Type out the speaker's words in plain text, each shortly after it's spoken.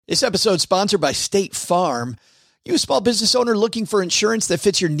This episode is sponsored by State Farm. You a small business owner looking for insurance that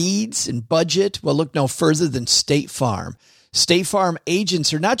fits your needs and budget? Well, look no further than State Farm. State Farm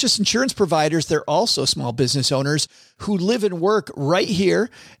agents are not just insurance providers, they're also small business owners who live and work right here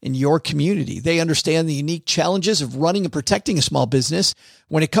in your community. They understand the unique challenges of running and protecting a small business.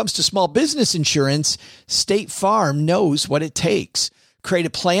 When it comes to small business insurance, State Farm knows what it takes. Create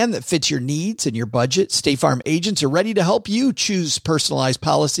a plan that fits your needs and your budget. State Farm agents are ready to help you choose personalized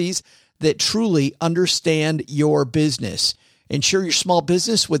policies that truly understand your business. Insure your small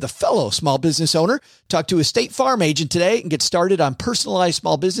business with a fellow small business owner. Talk to a State Farm agent today and get started on personalized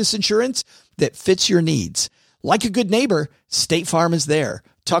small business insurance that fits your needs. Like a good neighbor, State Farm is there.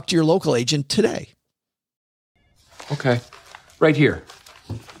 Talk to your local agent today. Okay, right here.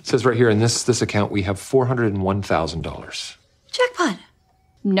 It says right here in this account we have $401,000. Jackpot.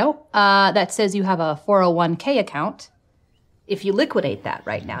 Nope. That says you have a 401k account. If you liquidate that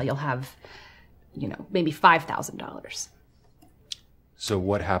right now, you'll have, maybe $5,000. So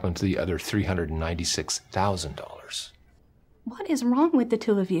what happened to the other $396,000? What is wrong with the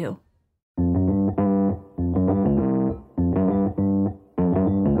two of you?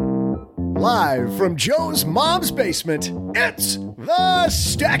 Live from Joe's mom's basement, it's the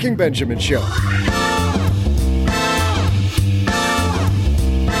Stacking Benjamin Show.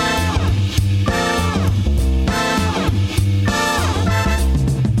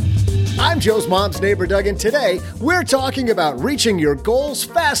 I'm Joe's mom's neighbor, Doug, and today we're talking about reaching your goals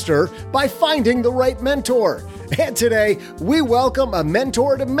faster by finding the right mentor. And today we welcome a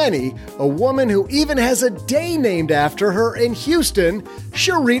mentor to many, a woman who even has a day named after her in Houston,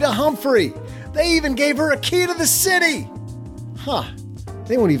 Sharita Humphrey. They even gave her a key to the city.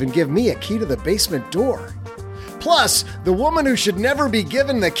 They won't even give me a key to the basement door. Plus, the woman who should never be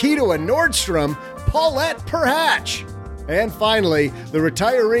given the key to a Nordstrom, Paulette Perhatch. And finally, the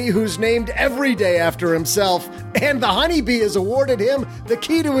retiree who's named every day after himself, and the honeybee has awarded him the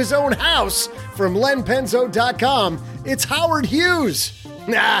key to his own house from lenpenzo.com. It's Howard Hughes.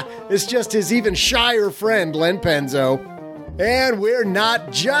 It's just his even shyer friend, Len Penzo. And we're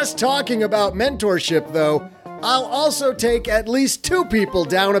not just talking about mentorship, though. I'll also take at least two people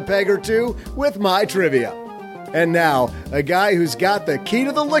down a peg or two with my trivia. And now, a guy who's got the key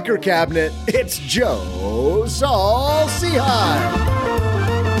to the liquor cabinet, it's Joe Saul-Sehy.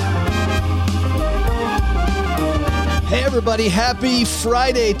 Hey everybody, happy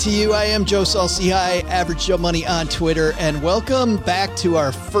Friday to you. I am Joe Saul-Sehy, Average Joe Money on Twitter, and welcome back to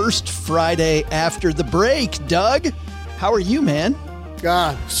our first Friday after the break. Doug, how are you, man?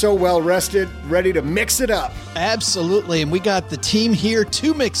 So well rested, ready to mix it up. Absolutely, and we got the team here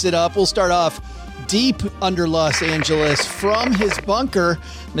to mix it up. We'll start off deep under Los Angeles from his bunker.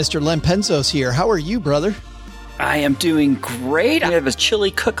 Mr. Len Penzo's here. How are you, brother? I am doing great. I have a chili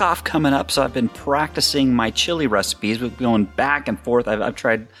cook-off coming up, so I've been practicing my chili recipes. We've been going back and forth. I've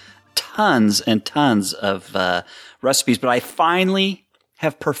tried tons and tons of recipes, but I finally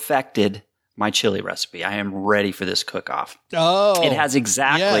have perfected my chili recipe. I am ready for this cook-off. Oh, it has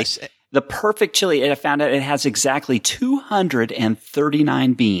exactly the perfect chili. I found out it has exactly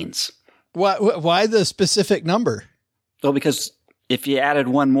 239 beans. Why the specific number? Well, because if you added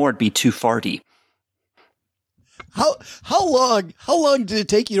one more, it'd be too farty. How long did it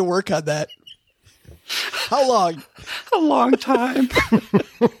take you to work on that? How long? A long time.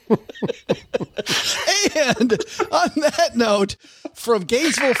 And on that note, from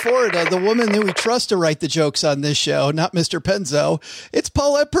Gainesville, Florida, the woman that we trust to write the jokes on this show, not Mr. Penzo, it's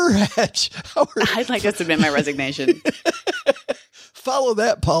Paulette Perhatch. I'd like to submit my resignation. Follow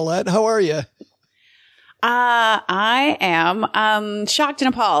that, Paulette. How are you? I am shocked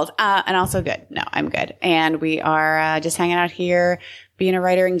and appalled, and also good. No, I'm good. And we are just hanging out here, being a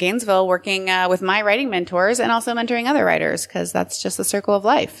writer in Gainesville, working with my writing mentors and also mentoring other writers, because that's just the circle of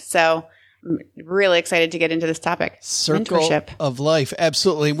life. So I'm really excited to get into this topic. Circle mentorship of life.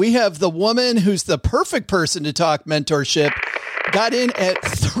 Absolutely. We have the woman who's the perfect person to talk mentorship. Got in at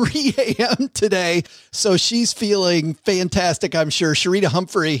 3 a.m. today, so she's feeling fantastic, I'm sure. Sharita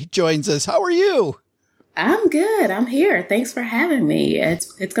Humphrey joins us. How are you? I'm good. I'm here. Thanks for having me.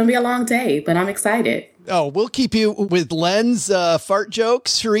 It's going to be a long day, but I'm excited. Oh, we'll keep you with Len's fart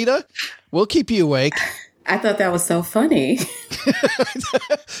jokes, Sharita. We'll keep you awake. I thought that was so funny.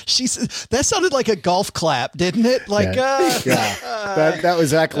 That sounded like a golf clap, didn't it? Like, That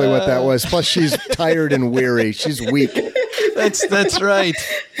was exactly what that was. Plus, she's tired and weary. She's weak. That's right.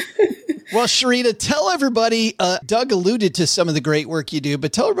 Well, Sharita, tell everybody, Doug alluded to some of the great work you do,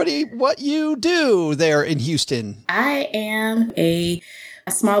 but tell everybody what you do there in Houston. I am a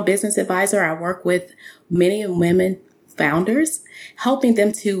small business advisor. I work with men and women founders, helping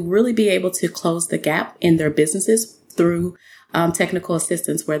them to really be able to close the gap in their businesses through technical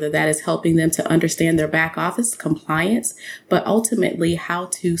assistance, whether that is helping them to understand their back office compliance, but ultimately how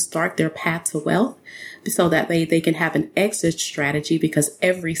to start their path to wealth so that they can have an exit strategy, because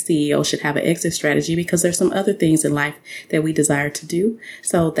every CEO should have an exit strategy, because there's some other things in life that we desire to do.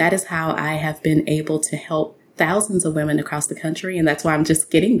 So that is how I have been able to help thousands of women across the country. And that's why I'm just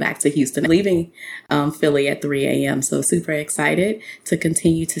getting back to Houston, leaving Philly at 3 a.m. So super excited to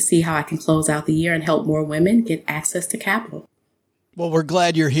continue to see how I can close out the year and help more women get access to capital. Well, we're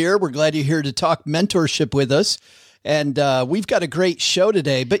glad you're here. We're glad you're here to talk mentorship with us. And we've got a great show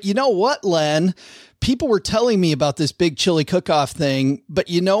today. But you know what, Len? People were telling me about this big chili cook-off thing. But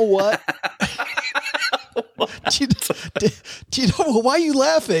you know what? do you know, why are you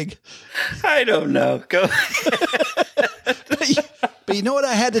laughing? I don't know. Go. But you know what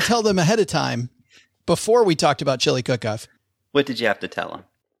I had to tell them ahead of time before we talked about chili cook-off? What did you have to tell them?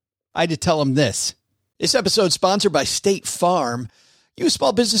 I had to tell them this. This episode is sponsored by State Farm. You a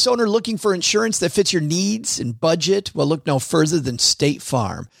small business owner looking for insurance that fits your needs and budget? Well, look no further than State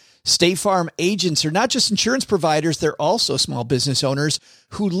Farm. State Farm agents are not just insurance providers, they're also small business owners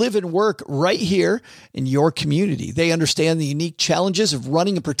who live and work right here in your community. They understand the unique challenges of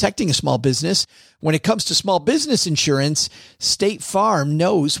running and protecting a small business. When it comes to small business insurance, State Farm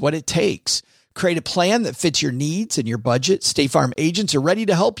knows what it takes. Create a plan that fits your needs and your budget. State Farm agents are ready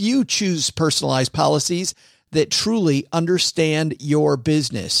to help you choose personalized policies that truly understand your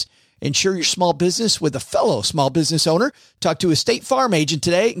business. Insure your small business with a fellow small business owner. Talk to a State Farm agent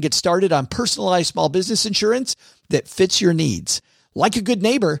today and get started on personalized small business insurance that fits your needs. Like a good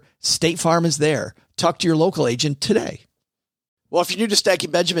neighbor, State Farm is there. Talk to your local agent today. Well, if you're new to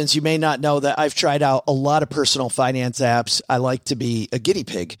Stacking Benjamins, you may not know that I've tried out a lot of personal finance apps. I like to be a guinea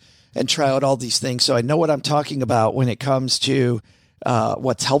pig and try out all these things, so I know what I'm talking about when it comes to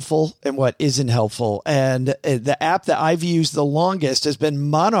what's helpful and what isn't helpful. And the app that I've used the longest has been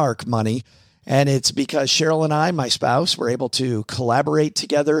Monarch Money. And it's because Cheryl and I, my spouse, were able to collaborate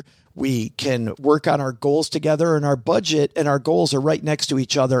together. We can work on our goals together, and our budget and our goals are right next to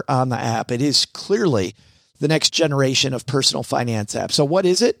each other on the app. It is clearly the next generation of personal finance apps. So what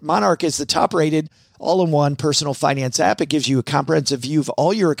is it? Monarch is the top rated all-in-one personal finance app. It gives you a comprehensive view of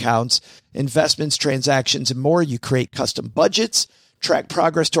all your accounts, investments, transactions, and more. You create custom budgets, track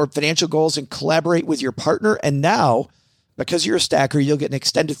progress toward financial goals, and collaborate with your partner. And now, because you're a stacker, you'll get an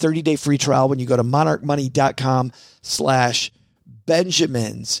extended 30-day free trial when you go to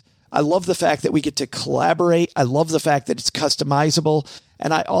monarchmoney.com/Benjamins. I love the fact that we get to collaborate. I love the fact that it's customizable.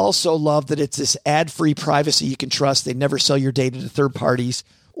 And I also love that it's this ad-free privacy you can trust. They never sell your data to third parties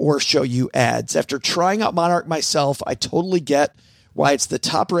or show you ads. After trying out Monarch myself, I totally get why it's the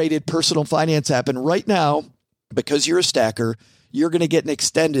top-rated personal finance app. And right now, because you're a stacker, you're going to get an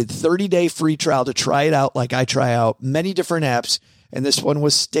extended 30-day free trial to try it out like I try out many different apps. And this one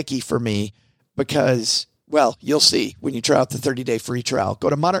was sticky for me because, well, you'll see when you try out the 30-day free trial. Go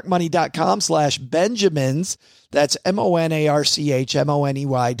to monarchmoney.com/Benjamins. That's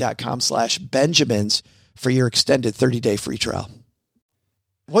monarchmoney.com/Benjamins for your extended 30-day free trial.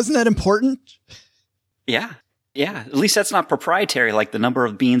 Wasn't that important? Yeah. Yeah. At least that's not proprietary like the number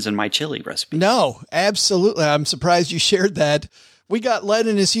of beans in my chili recipe. No, absolutely. I'm surprised you shared that. We got Len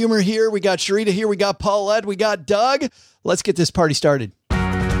and his humor here. We got Sharita here. We got Paulette. We got Doug. Let's get this party started.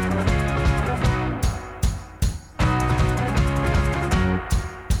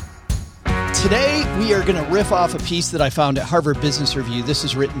 Today, we are going to riff off a piece that I found at Harvard Business Review. This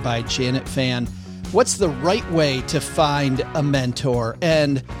is written by Janet Fan. What's the right way to find a mentor?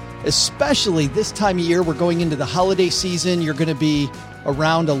 And especially this time of year, we're going into the holiday season. You're going to be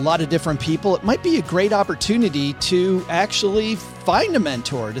around a lot of different people. It might be a great opportunity to actually find a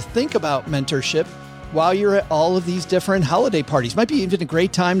mentor, to think about mentorship while you're at all of these different holiday parties. Might be even a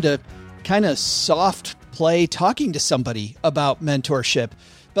great time to kind of soft play talking to somebody about mentorship.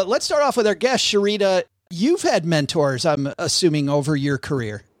 But let's start off with our guest, Sharita. You've had mentors, I'm assuming, over your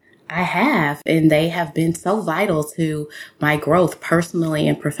career. I have, and they have been so vital to my growth personally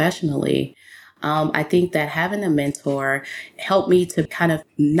and professionally. I think that having a mentor helped me to kind of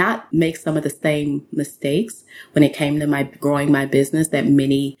not make some of the same mistakes when it came to my growing my business that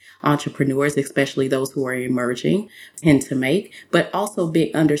many entrepreneurs, especially those who are emerging, tend to make, but also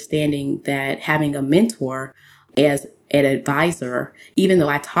big understanding that having a mentor as an advisor, even though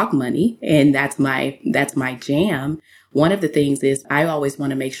I talk money and that's my jam, one of the things is I always want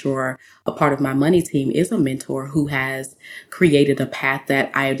to make sure a part of my money team is a mentor who has created a path that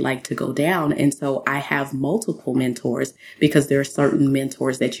I'd like to go down. And so I have multiple mentors because there are certain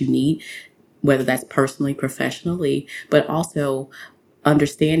mentors that you need whether that's personally, professionally, but also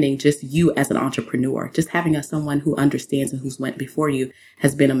understanding just you as an entrepreneur. Just having someone who understands and who's went before you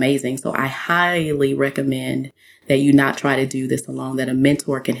has been amazing. So I highly recommend that you not try to do this alone, that a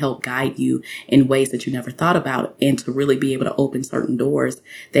mentor can help guide you in ways that you never thought about, and to really be able to open certain doors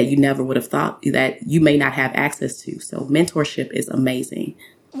that you never would have thought that you may not have access to. So mentorship is amazing.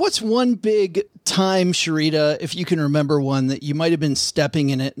 What's one big time, Sharita, if you can remember one, that you might have been stepping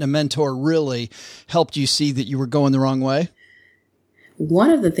in it and a mentor really helped you see that you were going the wrong way? One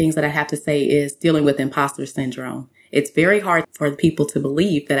of the things that I have to say is dealing with imposter syndrome. It's very hard for people to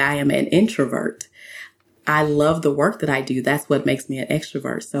believe that I am an introvert. I love the work that I do. That's what makes me an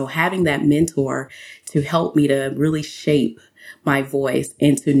extrovert. So having that mentor to help me to really shape my voice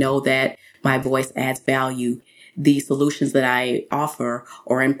and to know that my voice adds value, the solutions that I offer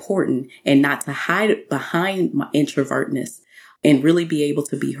are important, and not to hide behind my introvertness, and really be able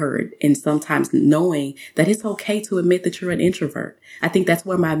to be heard. And sometimes knowing that it's okay to admit that you're an introvert. I think that's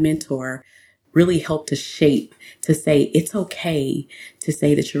where my mentor really helped to shape, to say it's okay to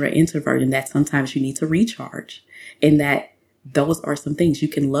say that you're an introvert, and that sometimes you need to recharge, and that those are some things. You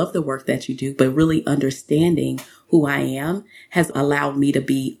can love the work that you do, but really understanding who I am has allowed me to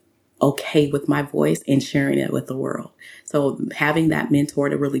be okay with my voice and sharing it with the world. So having that mentor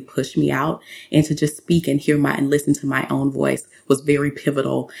to really push me out and to just speak and hear and listen to my own voice was very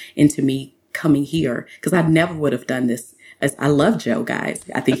pivotal into me coming here, because I never would have done this. I love Joe, guys.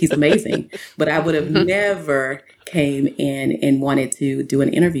 I think he's amazing, but I would have never came in and wanted to do an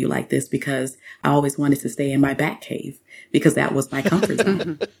interview like this, because I always wanted to stay in my back cave, because that was my comfort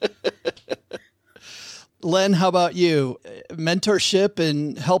zone. Len, how about you? Mentorship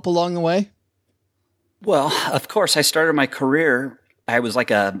and help along the way? Well, of course, I started my career. I was like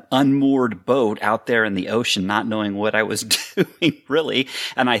a unmoored boat out there in the ocean, not knowing what I was doing, really.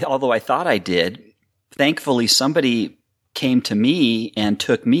 And although I thought I did, thankfully somebody came to me and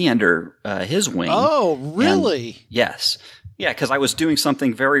took me under his wing. Oh, really? And, yes. Yeah, because I was doing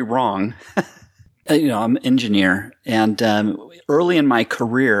something very wrong. I'm an engineer, and early in my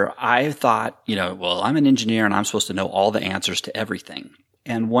career, I thought, well, I'm an engineer and I'm supposed to know all the answers to everything.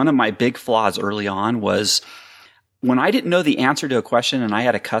 And one of my big flaws early on was when I didn't know the answer to a question and I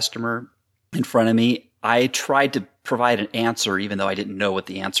had a customer in front of me, I tried to provide an answer even though I didn't know what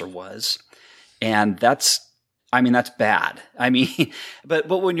the answer was. And that's bad.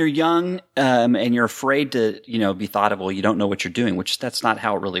 But when you're young, and you're afraid to, be thought of, well, you don't know what you're doing, which that's not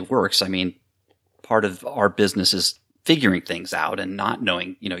how it really works. Part of our business is figuring things out and not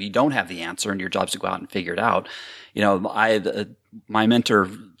knowing, you don't have the answer and your job's to go out and figure it out. My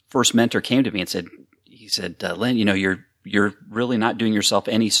first mentor came to me and said, Len, you're really not doing yourself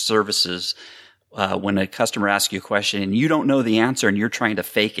any services when a customer asks you a question and you don't know the answer and you're trying to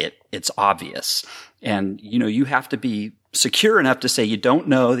fake it. It's obvious. And, you have to be secure enough to say you don't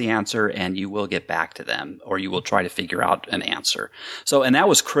know the answer and you will get back to them, or you will try to figure out an answer. So, and that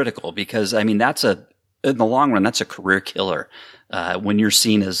was critical because, in the long run, that's a career killer. When you're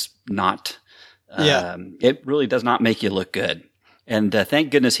seen as not, it really does not make you look good. And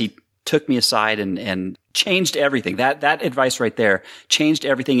thank goodness he took me aside and changed everything. That advice right there changed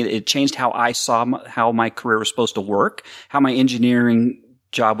everything. It changed how I saw how my career was supposed to work, how my engineering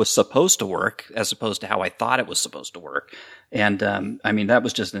job was supposed to work, as opposed to how I thought it was supposed to work. And that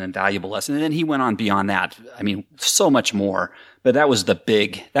was just an invaluable lesson. And then he went on beyond that. So much more. But that was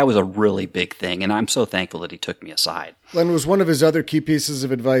a really big thing. And I'm so thankful that he took me aside. Len, was one of his other key pieces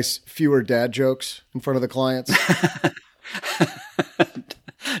of advice fewer dad jokes in front of the clients?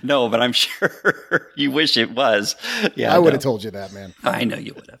 No, but I'm sure you wish it was. Yeah, I would have told you that, man. I know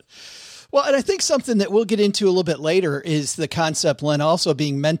you would have. Well, and I think something that we'll get into a little bit later is the concept, Len, also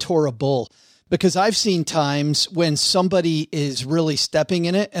being mentorable, because I've seen times when somebody is really stepping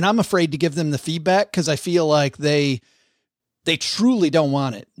in it and I'm afraid to give them the feedback because I feel like they truly don't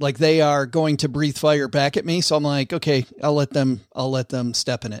want it. Like they are going to breathe fire back at me. So I'm like, okay, I'll let them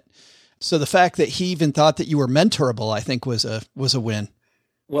step in it. So the fact that he even thought that you were mentorable, I think was a win.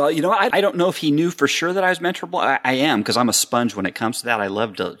 Well, I don't know if he knew for sure that I was mentorable. I am, because I'm a sponge when it comes to that. I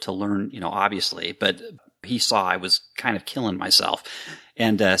love to learn, obviously, but he saw I was kind of killing myself.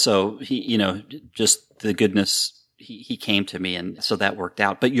 And so he, just the goodness, he came to me, and so that worked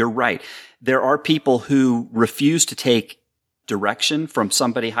out. But you're right. There are people who refuse to take direction from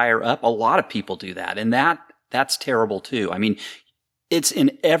somebody higher up. A lot of people do that. And that's terrible too. It's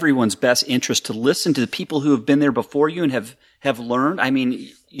in everyone's best interest to listen to the people who have been there before you and have learned.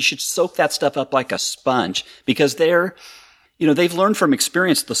 You should soak that stuff up like a sponge, because they've learned from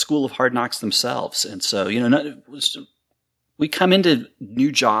experience, the school of hard knocks themselves. And so, we come into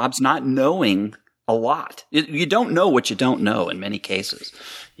new jobs not knowing a lot. You don't know what you don't know in many cases,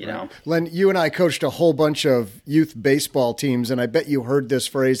 you know. Len, you and I coached a whole bunch of youth baseball teams, and I bet you heard this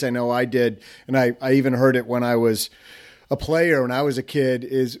phrase. I know I did, and I even heard it when I was a player, when I was a kid,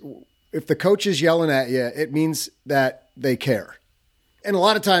 is if the coach is yelling at you, it means that they care. And a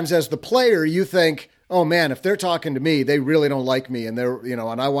lot of times as the player, you think, oh man, if they're talking to me, they really don't like me, and they're, you know,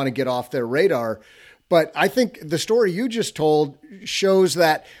 and I want to get off their radar. But I think the story you just told shows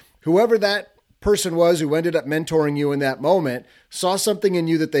that whoever that person was who ended up mentoring you in that moment saw something in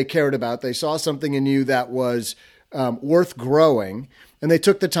you that they cared about. They saw something in you that was worth growing, and they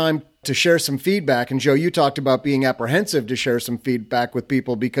took the time to share some feedback. And Joe, you talked about being apprehensive to share some feedback with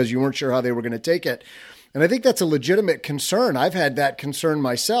people because you weren't sure how they were going to take it. And I think that's a legitimate concern. I've had that concern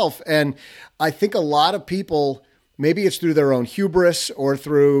myself. And I think a lot of people, maybe it's through their own hubris or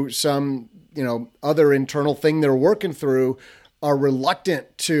through some, you know, other internal thing they're working through, are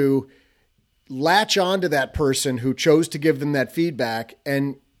reluctant to latch onto that person who chose to give them that feedback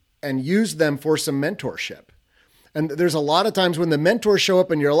and use them for some mentorship. And there's a lot of times when the mentors show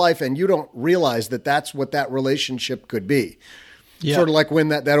up in your life and you don't realize that that's what that relationship could be. Yeah. Sort of like when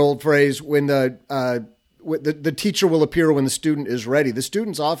that old phrase, when the teacher will appear when the student is ready. The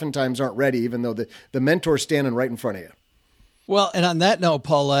students oftentimes aren't ready, even though the mentor's standing right in front of you. Well, and on that note,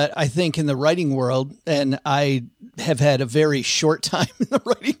 Paulette, I think in the writing world, and I have had a very short time in the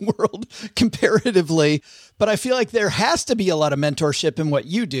writing world comparatively, but I feel like there has to be a lot of mentorship in what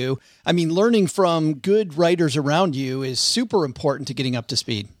you do. I mean, learning from good writers around you is super important to getting up to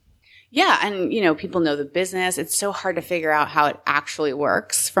speed. Yeah. And, you know, people know the business. It's so hard to figure out how it actually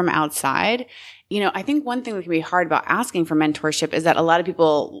works from outside. You know, I think one thing that can be hard about asking for mentorship is that a lot of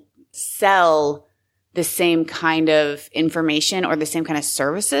people sell the same kind of information or the same kind of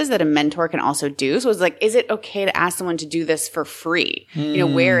services that a mentor can also do. So it's like, is it okay to ask someone to do this for free? You know,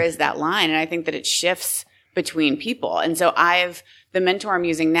 where is that line? And I think that it shifts between people. And so the mentor I'm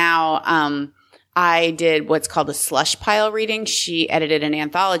using now, I did what's called a slush pile reading. She edited an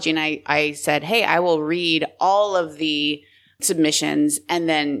anthology, and I said, hey, I will read all of the submissions and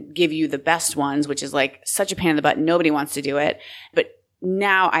then give you the best ones, which is like such a pain in the butt. Nobody wants to do it. But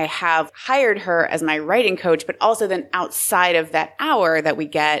now I have hired her as my writing coach, but also then outside of that hour that we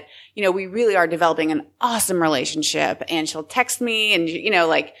get, you know, we really are developing an awesome relationship, and she'll text me, and, you know,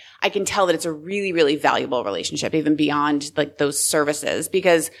 like I can tell that it's a really, really valuable relationship, even beyond like those services,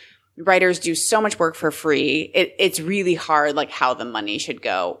 because writers do so much work for free. It's really hard, like how the money should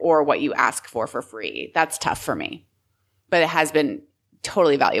go or what you ask for free. That's tough for me, but it has been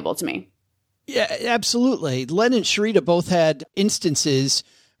totally valuable to me. Yeah, absolutely. Len and Sharita both had instances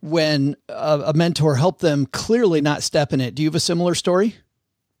when a mentor helped them clearly not step in it. Do you have a similar story?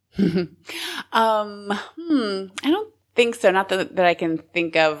 I don't think so. Not that I can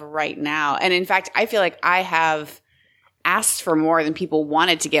think of right now. And in fact, I feel like I have asked for more than people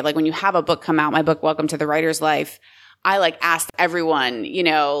wanted to give. Like when you have a book come out, my book, Welcome to the Writer's Life, I like asked everyone, you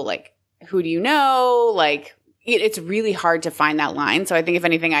know, like, who do you know? Like, it's really hard to find that line. So I think if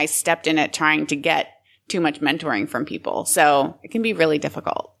anything, I stepped in it trying to get too much mentoring from people. So it can be really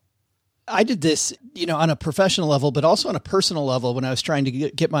difficult. I did this, you know, on a professional level, but also on a personal level. When I was trying to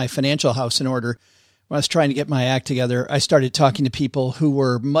get my financial house in order, when I was trying to get my act together, I started talking to people who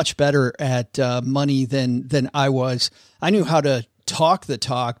were much better at money than I was. I knew how to talk the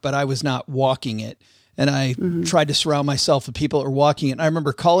talk, but I was not walking it. And I tried to surround myself with people who were walking it. And I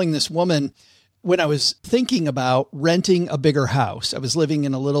remember calling this woman when I was thinking about renting a bigger house. I was living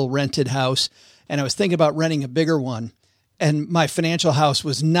in a little rented house, and I was thinking about renting a bigger one. And my financial house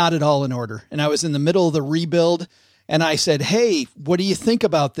was not at all in order. And I was in the middle of the rebuild. And I said, hey, what do you think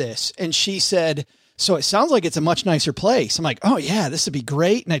about this? And she said, so it sounds like it's a much nicer place. I'm like, oh yeah, this would be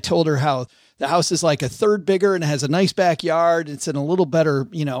great. And I told her how the house is like a third bigger and it has a nice backyard. It's in a little better,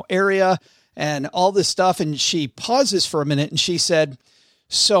 you know, area and all this stuff. And she pauses for a minute and she said,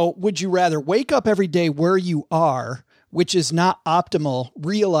 so would you rather wake up every day where you are, which is not optimal,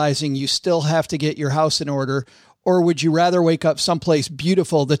 realizing you still have to get your house in order, or would you rather wake up someplace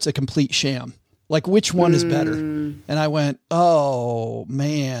beautiful that's a complete sham? Like, which one is better? And I went, oh,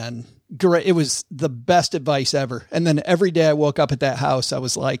 man, great. It was the best advice ever. And then every day I woke up at that house, I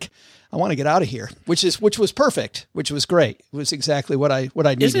was like, I want to get out of here, which was perfect, which was great. It was exactly what I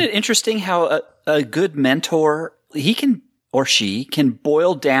needed. Isn't it interesting how a good mentor, he can or she can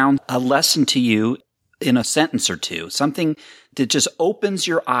boil down a lesson to you in a sentence or two, something that just opens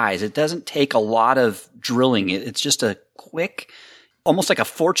your eyes. It doesn't take a lot of drilling. It's just a quick, almost like a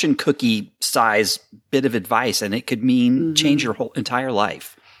fortune cookie size bit of advice, and it could mean change your whole entire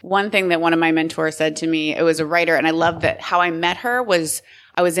life. One thing that one of my mentors said to me, it was a writer, and I love that how I met her was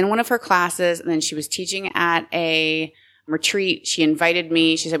I was in one of her classes, and then she was teaching at a retreat. She invited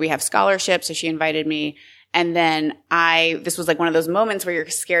me. She said, we have scholarships. So she invited me. And then this was like one of those moments where you're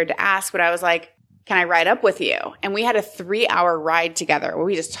scared to ask, but I was like, can I ride up with you? And we had a 3-hour ride together where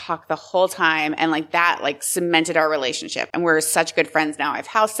we just talked the whole time. And like that, like cemented our relationship. And we're such good friends now. I've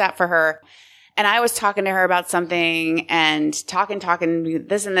house sat for her. And I was talking to her about something and talking,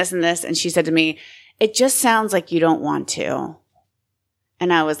 this and this and this. And she said to me, it just sounds like you don't want to.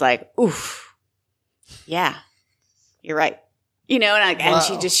 And I was like, oof, yeah, you're right. You know, and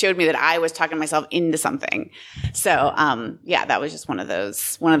she just showed me that I was talking myself into something. So, yeah, that was just one of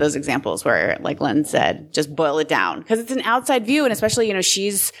those examples where, like Len said, just boil it down because it's an outside view. And especially, you know,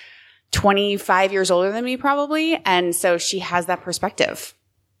 she's 25 years older than me probably. And so she has that perspective.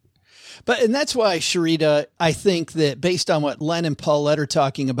 And that's why, Sharita, I think that based on what Len and Paulette are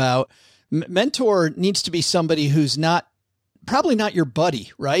talking about, mentor needs to be somebody who's probably not your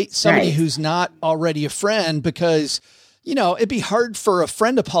buddy, right? Somebody who's not already a friend, because, you know, it'd be hard for a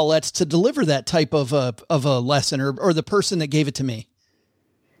friend of Paulette's to deliver that type of a lesson or the person that gave it to me.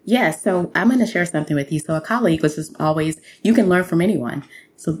 Yeah. So I'm going to share something with you. So a colleague was just always, you can learn from anyone.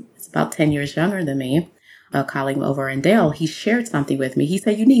 So it's about 10 years younger than me. A colleague over in Dale, he shared something with me. He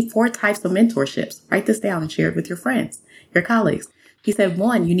said, you need 4 types of mentorships. Write this down and share it with your friends, your colleagues. He said,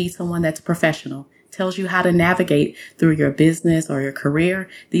 1, you need someone that's professional, tells you how to navigate through your business or your career.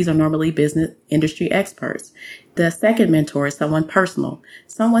 These are normally business industry experts. The second mentor is someone personal,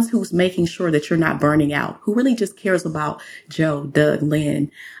 someone who's making sure that you're not burning out, who really just cares about Joe, Doug, Lynn,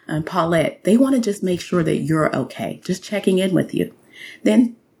 and Paulette. They want to just make sure that you're okay, just checking in with you.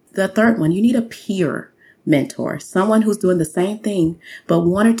 Then the third one, you need a peer mentor, someone who's doing the same thing, but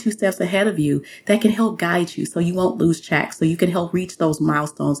 1 or 2 steps ahead of you that can help guide you so you won't lose track, so you can help reach those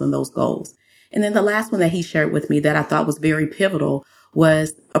milestones and those goals. And then the last one that he shared with me that I thought was very pivotal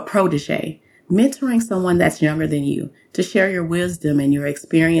was a protege, mentoring someone that's younger than you to share your wisdom and your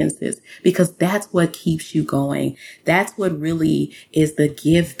experiences, because that's what keeps you going. That's what really is the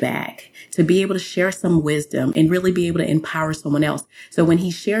give back, to be able to share some wisdom and really be able to empower someone else. So when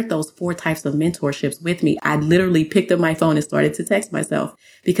he shared those 4 types of mentorships with me, I literally picked up my phone and started to text myself,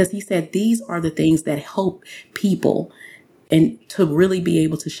 because he said these are the things that help people and to really be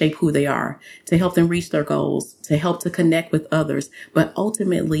able to shape who they are, to help them reach their goals, to help to connect with others, but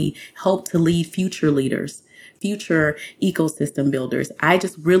ultimately help to lead future leaders, future ecosystem builders. I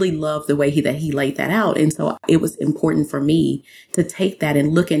just really love the way he laid that out. And so it was important for me to take that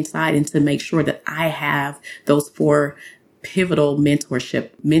and look inside and to make sure that I have those 4 pivotal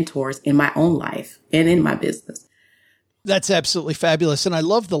mentors in my own life and in my business. That's absolutely fabulous. And I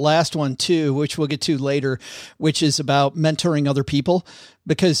love the last one too, which we'll get to later, which is about mentoring other people,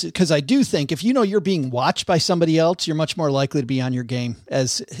 because I do think if you know you're being watched by somebody else, you're much more likely to be on your game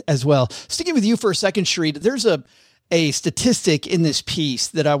as well. Sticking with you for a second, Sharita, there's a statistic in this piece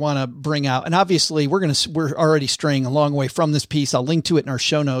that I want to bring out. And obviously we're already straying a long way from this piece. I'll link to it in our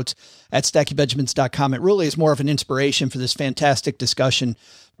show notes at stackingbenjamins.com. It really is more of an inspiration for this fantastic discussion.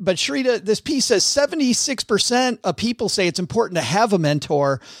 But Sharita, this piece says 76% of people say it's important to have a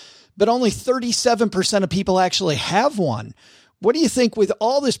mentor, but only 37% of people actually have one. What do you think, with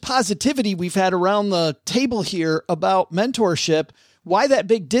all this positivity we've had around the table here about mentorship, why that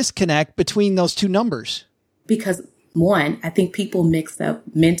big disconnect between those two numbers? Because 1, I think people mix up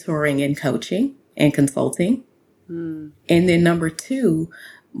mentoring and coaching and consulting. And then number 2,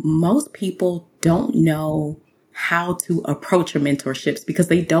 most people don't know how to approach a mentorships, because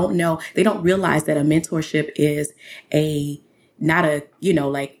they don't realize that a mentorship is not a,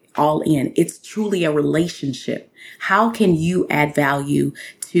 like all in. It's truly a relationship. How can you add value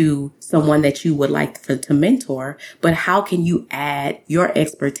to someone that you would like to mentor, but how can you add your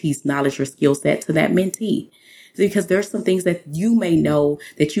expertise, knowledge, or skill set to that mentee? Because there's some things that you may know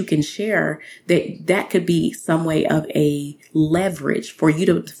that you can share that could be some way of a leverage for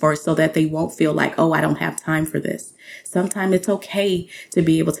you so that they won't feel like, oh, I don't have time for this. Sometimes it's okay to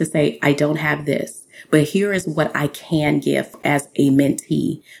be able to say, I don't have this, but here is what I can give as a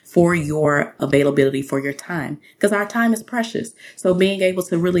mentee for your availability, for your time, because our time is precious. So being able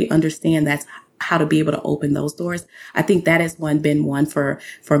to really understand that's how to be able to open those doors. I think that has been one for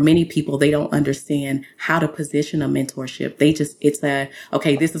many people. They don't understand how to position a mentorship.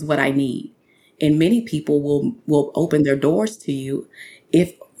 Okay, this is what I need. And many people will open their doors to you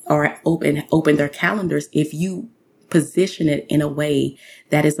open their calendars if you position it in a way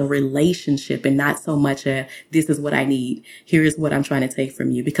that is a relationship and not so much a, this is what I need. Here is what I'm trying to take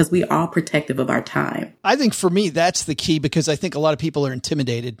from you, because we are protective of our time. I think for me, that's the key, because I think a lot of people are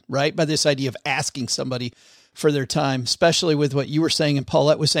intimidated, right, by this idea of asking somebody for their time, especially with what you were saying and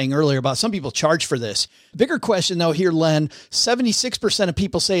Paulette was saying earlier about some people charge for this. Bigger question though here, Len, 76% of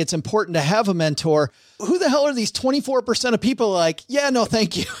people say it's important to have a mentor. Who the hell are these 24% of people like, yeah, no,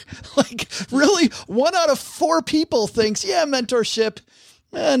 thank you. Like really 1 out of 4 people thinks, yeah, mentorship,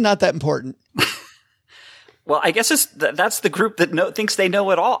 not that important. Well, I guess that's the group that thinks they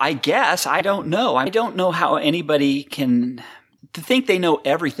know it all. I guess. I don't know. I don't know how anybody can to think they know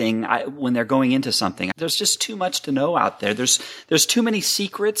everything when they're going into something. There's just too much to know out there. There's too many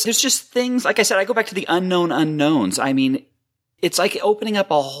secrets. There's just things, like I said, I go back to the unknown unknowns. I mean, it's like opening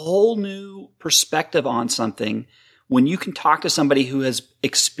up a whole new perspective on something when you can talk to somebody who has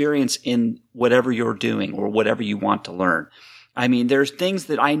experience in whatever you're doing or whatever you want to learn. I mean, there's things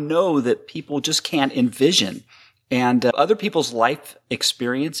that I know that people just can't envision. And other people's life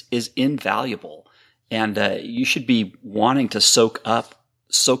experience is invaluable. And you should be wanting to soak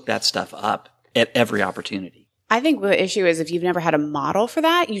that stuff up at every opportunity. I think the issue is if you've never had a model for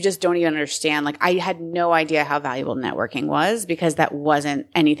that, you just don't even understand. Like I had no idea how valuable networking was because that wasn't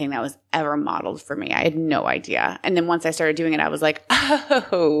anything that was ever modeled for me. I had no idea. And then once I started doing it, I was like,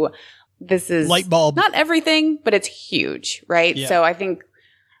 oh, this is light bulb. Not everything, but it's huge, right? Yeah. So I think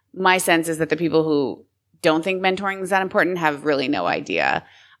my sense is that the people who don't think mentoring is that important have really no idea.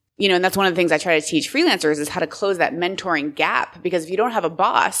 You know, and that's one of the things I try to teach freelancers is how to close that mentoring gap. Because if you don't have a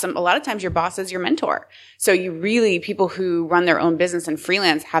boss, a lot of times your boss is your mentor. So people who run their own business and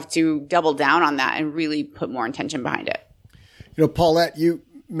freelance have to double down on that and really put more intention behind it. You know, Paulette, you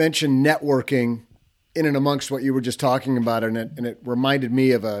mentioned networking in and amongst what you were just talking about. And it reminded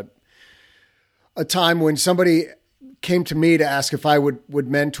me of a time when somebody came to me to ask if I would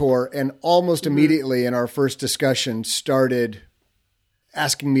mentor, and almost immediately in our first discussion started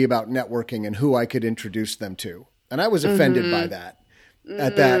asking me about networking and who I could introduce them to. And I was offended by that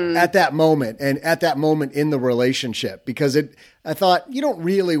at that moment and at that moment in the relationship, because I thought, you don't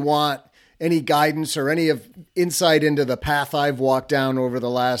really want any guidance or any of insight into the path I've walked down over the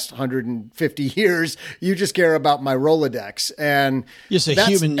last 150 years. You just care about my Rolodex. And just a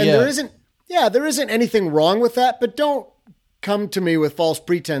human. And yeah. there isn't anything wrong with that, but don't come to me with false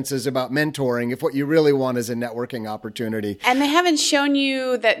pretenses about mentoring if what you really want is a networking opportunity. And they haven't shown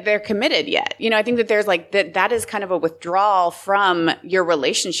you that they're committed yet. You know, I think that there's like that is kind of a withdrawal from your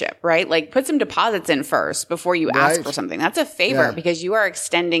relationship, right? Like put some deposits in first before you ask for something. That's a favor because you are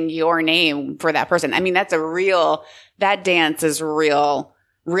extending your name for that person. I mean, that dance is real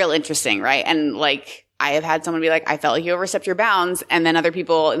interesting, right? And like, I have had someone be like, I felt like you overstepped your bounds. And then other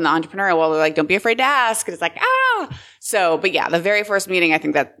people in the entrepreneurial world are like, don't be afraid to ask. And it's like, So, but yeah, the very first meeting, I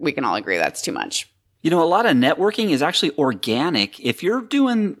think that we can all agree that's too much. You know, a lot of networking is actually organic. If you're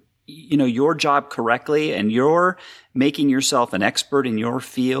doing, you know, your job correctly and you're making yourself an expert in your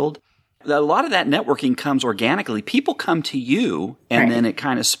field, a lot of that networking comes organically. People come to you and then it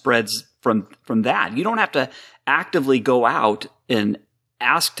kind of spreads from that. You don't have to actively go out and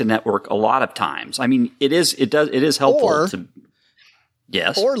ask to network a lot of times. I mean, it is helpful to,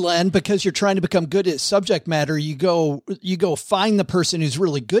 yes. Or Len, because you're trying to become good at subject matter, you go find the person who's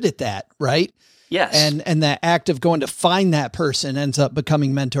really good at that, right? Yes. And that act of going to find that person ends up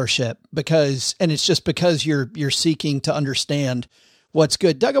becoming mentorship and it's just because you're seeking to understand what's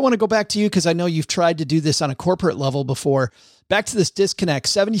good. Doug, I want to go back to you because I know you've tried to do this on a corporate level before. Back to this disconnect,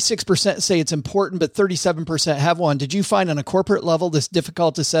 76% say it's important, but 37% have one. Did you find on a corporate level this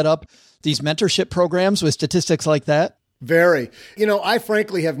difficult to set up these mentorship programs with statistics like that? Very. You know, I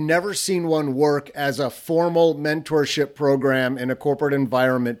frankly have never seen one work as a formal mentorship program in a corporate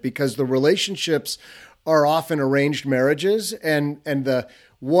environment because the relationships are often arranged marriages and the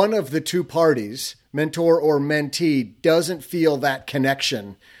one of the two parties, mentor or mentee, doesn't feel that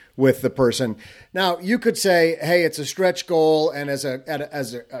connection with the person. Now, you could say, hey, it's a stretch goal, and as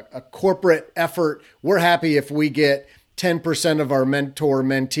a corporate effort, we're happy if we get 10% of our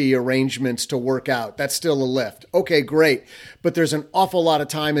mentor-mentee arrangements to work out. That's still a lift. Okay, great. But there's an awful lot of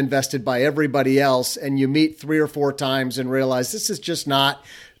time invested by everybody else, and you meet 3 or 4 times and realize this is just not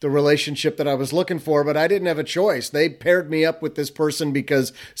the relationship that I was looking for, but I didn't have a choice. They paired me up with this person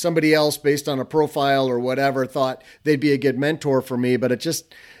because somebody else, based on a profile or whatever, thought they'd be a good mentor for me, but it's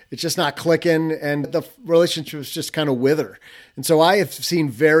just not clicking, and the relationships just kind of wither. And so I have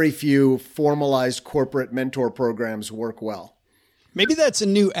seen very few formalized corporate mentor programs work well. Maybe that's a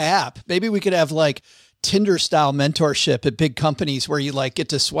new app. Maybe we could have like Tinder style mentorship at big companies where you like get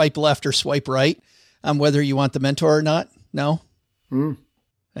to swipe left or swipe right on whether you want the mentor or not? No?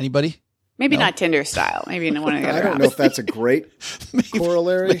 Anybody? Maybe not Tinder style. Maybe in one of the other I don't know if that's a great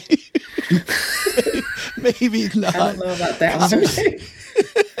corollary. Maybe not. I don't know about that one.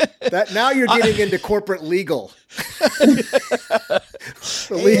 That now you're getting into corporate legal.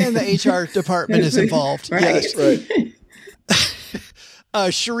 And the HR department is involved. Right. Yes. Right.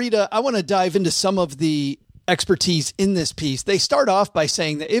 Sharita, I want to dive into some of the expertise in this piece. They start off by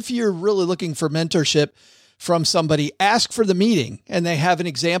saying that if you're really looking for mentorship from somebody, ask for the meeting. And they have an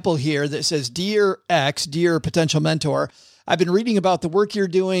example here that says, Dear X, dear potential mentor, I've been reading about the work you're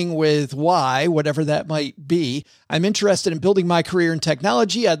doing with Y, whatever that might be. I'm interested in building my career in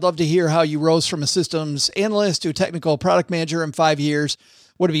technology. I'd love to hear how you rose from a systems analyst to a technical product manager in 5 years.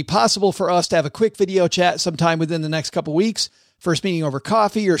 Would it be possible for us to have a quick video chat sometime within the next couple weeks? First meeting over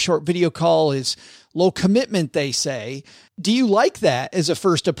coffee or a short video call is low commitment, they say. Do you like that as a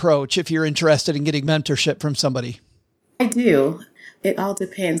first approach if you're interested in getting mentorship from somebody? I do. It all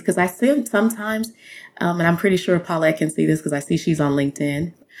depends because I see sometimes, and I'm pretty sure Paulette can see this because I see she's on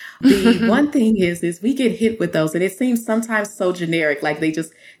LinkedIn. The one thing is we get hit with those and it seems sometimes so generic, like they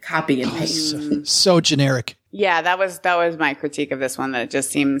just copy and paste. So generic. Yeah, that was my critique of this one, that it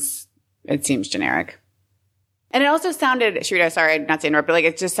seems generic. And it also sounded, Sharita, sorry, not to interrupt, but like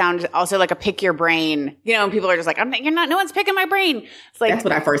it just sounds also like a pick your brain. You know, and people are just like, no one's picking my brain. It's like, that's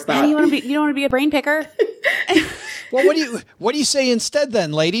what I first thought. You don't want to be a brain picker? Well, what do you say instead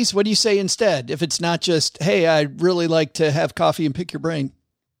then, ladies? What do you say instead? If it's not just, hey, I'd really like to have coffee and pick your brain.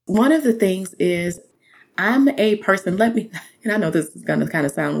 One of the things is I'm a person, and I know this is going to kind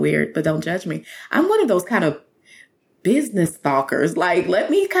of sound weird, but don't judge me. I'm one of those kind of business stalkers. Like, let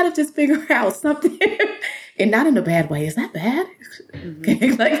me kind of just figure out something. And not in a bad way. Is that bad?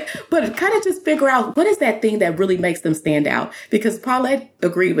 Mm-hmm. But kind of just figure out what is that thing that really makes them stand out. Because Paulette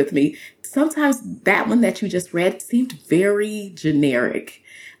agreed with me. Sometimes that one that you just read seemed very generic.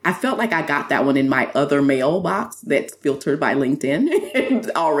 I felt like I got that one in my other mailbox that's filtered by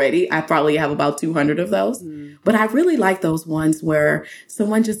LinkedIn already. I probably have about 200 of those. Mm. But I really like those ones where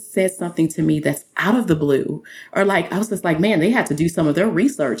someone just said something to me that's out of the blue. Or like, I was just like, man, they had to do some of their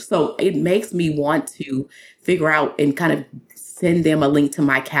research. So it makes me want to figure out and kind of send them a link to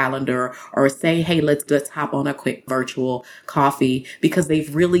my calendar or say, hey, let's hop on a quick virtual coffee because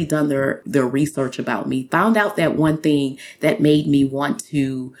they've really done their research about me, found out that one thing that made me want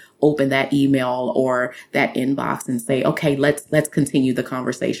to open that email or that inbox and say, okay, let's continue the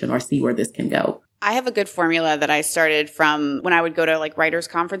conversation or see where this can go. I have a good formula that I started from when I would go to like writers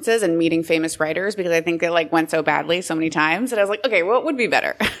conferences and meeting famous writers because I think it like went so badly so many times that I was like, okay, what would be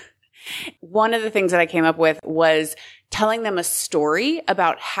better? One of the things that I came up with was telling them a story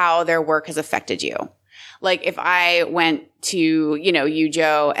about how their work has affected you. Like if I went to, you,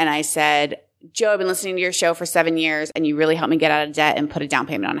 Joe, and I said, Joe, I've been listening to your show for 7 years and you really helped me get out of debt and put a down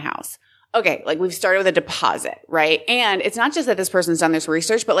payment on a house. Okay, like we've started with a deposit, right? And it's not just that this person's done this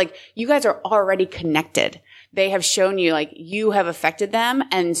research, but like you guys are already connected. They have shown you like you have affected them.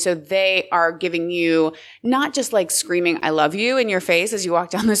 And so they are giving you not just like screaming, I love you in your face as you walk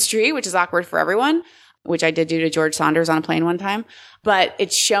down the street, which is awkward for everyone, which I did do to George Saunders on a plane one time, but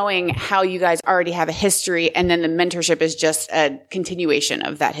it's showing how you guys already have a history. And then the mentorship is just a continuation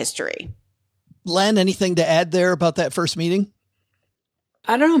of that history. Len, anything to add there about that first meeting?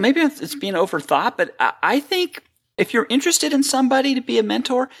 I don't know. Maybe it's being overthought, but I think if you're interested in somebody to be a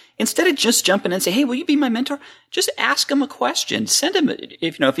mentor, instead of just jumping in and say, hey, will you be my mentor? Just ask them a question. Send them,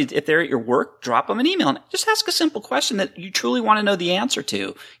 if they're at your work, drop them an email and just ask a simple question that you truly want to know the answer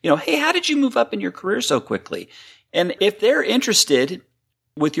to. Hey, how did you move up in your career so quickly? And if they're interested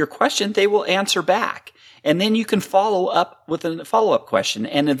with your question, they will answer back. And then you can follow up with a follow-up question.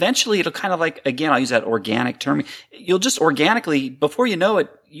 And eventually it'll kind of like, again, I'll use that organic term. You'll just organically, before you know it,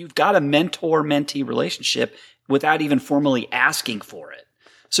 you've got a mentor-mentee relationship without even formally asking for it.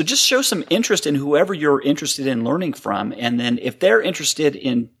 So just show some interest in whoever you're interested in learning from. And then if they're interested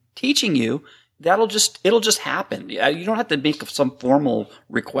in teaching you, it'll just happen. You don't have to make some formal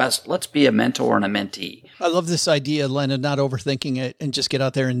request. Let's be a mentor and a mentee. I love this idea, Len, of not overthinking it and just get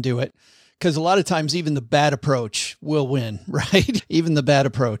out there and do it. Because a lot of times even the bad approach will win, right? Even the bad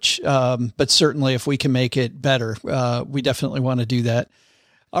approach. But certainly if we can make it better, we definitely want to do that.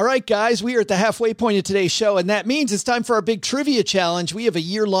 All right, guys, we are at the halfway point of today's show, and that means it's time for our big trivia challenge. We have a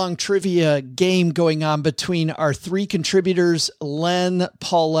year-long trivia game going on between our three contributors, Len,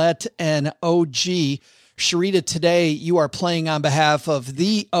 Paulette, and OG. Sharita, today you are playing on behalf of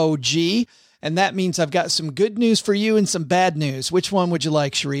the OG, and that means I've got some good news for you and some bad news. Which one would you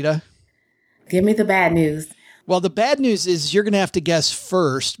like, Sharita? Give me the bad news. Well, the bad news is you're going to have to guess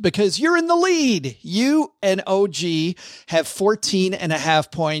first because you're in the lead. You and OG have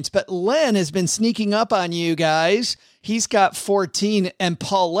 14.5 points, but Len has been sneaking up on you guys. He's got 14, and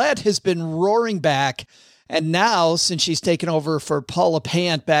Paulette has been roaring back. And now, since she's taken over for Paula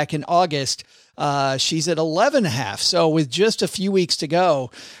Pant back in August, she's at 11.5. So with just a few weeks to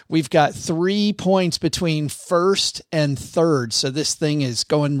go, we've got 3 points between first and third. So this thing is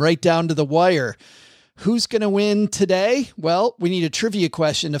going right down to the wire. Who's going to win today? Well, we need a trivia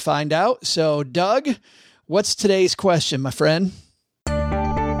question to find out. So, Doug, what's today's question, my friend?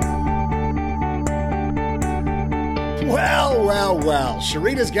 Well.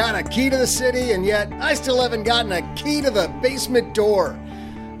 Sharita's got a key to the city, and yet I still haven't gotten a key to the basement door.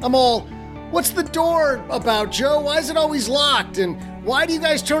 I'm all, what's the door about, Joe? Why is it always locked? And why do you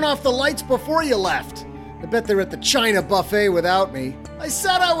guys turn off the lights before you left? I bet they're at the China buffet without me. I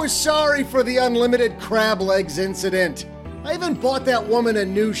said I was sorry for the unlimited crab legs incident. I even bought that woman a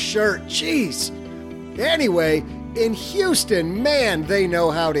new shirt. Jeez. Anyway, in Houston, man, they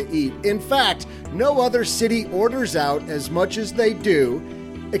know how to eat. In fact, no other city orders out as much as they do,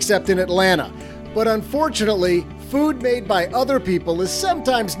 except in Atlanta. But unfortunately, food made by other people is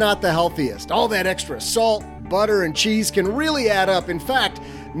sometimes not the healthiest. All that extra salt, butter, and cheese can really add up. In fact,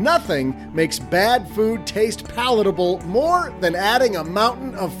 nothing makes bad food taste palatable more than adding a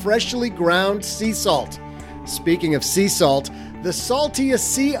mountain of freshly ground sea salt. Speaking of sea salt, the saltiest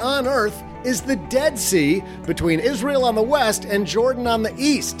sea on earth is the Dead Sea between Israel on the west and Jordan on the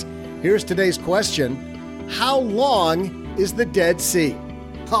east. Here's today's question. How long is the Dead Sea?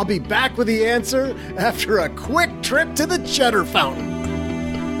 I'll be back with the answer after a quick trip to the Cheddar Fountain.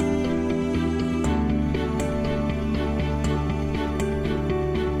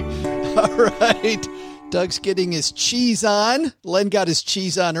 All right. Doug's getting his cheese on. Len got his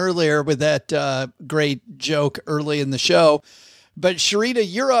cheese on earlier with that great joke early in the show. But Sharita,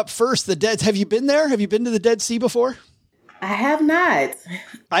 you're up first. Have you been there? Have you been to the Dead Sea before? I have not.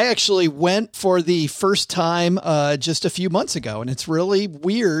 I actually went for the first time just a few months ago, and it's really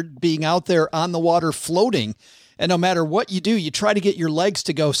weird being out there on the water floating. And no matter what you do, you try to get your legs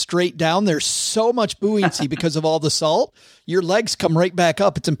to go straight down. There's so much buoyancy because of all the salt. Your legs come right back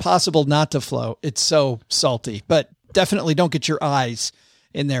up. It's impossible not to float. It's so salty. But definitely don't get your eyes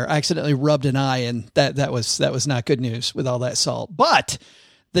in there. I accidentally rubbed an eye, and that was not good news with all that salt. But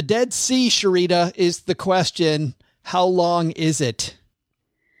the Dead Sea, Sharita, is the question. How long is it?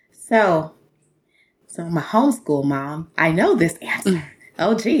 So I'm a homeschool mom. I know this answer.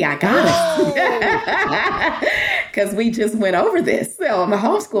 Oh, gee, I got it. Because we just went over this. So I'm a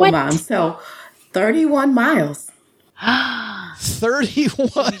homeschool mom. So 31 miles.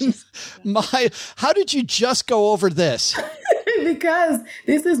 31 miles. How did you just go over this? Because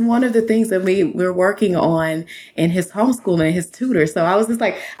this is one of the things that we're working on in his homeschooling and his tutor. So I was just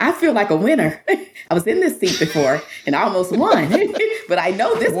like, I feel like a winner. I was in this seat before and I almost won. But I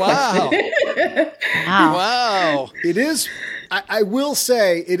know this question. Wow. It is, I will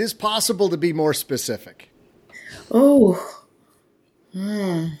say, it is possible to be more specific. Oh.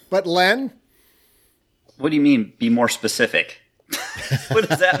 But Len? What do you mean, be more specific? What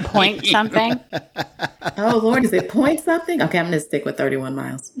does that Point mean? something? Oh, Lord, is it point something? Okay, I'm going to stick with 31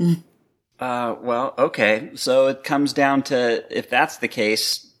 miles. Well, okay. So it comes down to, if that's the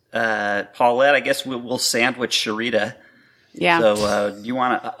case, Paulette, I guess we'll sandwich Sharita. Yeah. So do you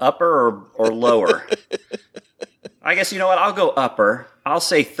want an upper or lower? I guess, you know what? I'll go upper. I'll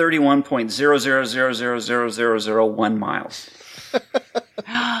say 31.0000001 miles.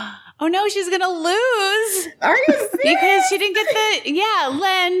 Oh no, she's gonna lose. Are you serious? Because she didn't get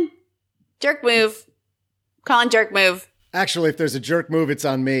Len. Jerk move. Colin, jerk move. Actually, if there's a jerk move, it's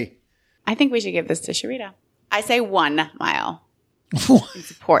on me. I think we should give this to Sharita. I say 1 mile. In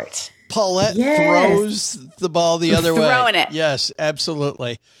support. Paulette throws the ball the other way. Throwing it. Yes,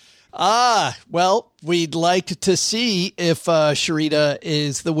 absolutely. Well, we'd like to see if Sharita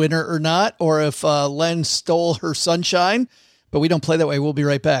is the winner or not, or if Len stole her sunshine, but we don't play that way. We'll be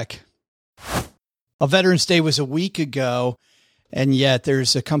right back. A Veterans Day was a week ago, and yet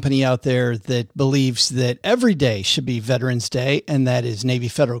there's a company out there that believes that every day should be Veterans Day, and that is Navy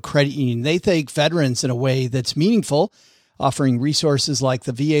Federal Credit Union. They thank veterans in a way that's meaningful, offering resources like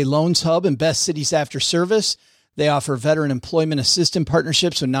the VA Loans Hub and Best Cities After Service. They offer veteran employment assistance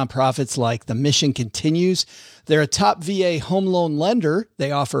partnerships with nonprofits like The Mission Continues. They're a top VA home loan lender.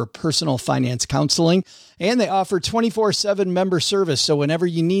 They offer personal finance counseling, and they offer 24/7 member service. So whenever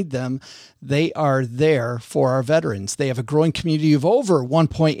you need them, they are there for our veterans. They have a growing community of over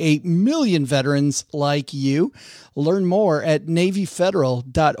 1.8 million veterans like you. Learn more at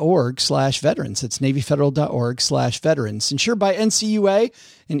NavyFederal.org/veterans. It's NavyFederal.org/veterans. Insured by NCUA,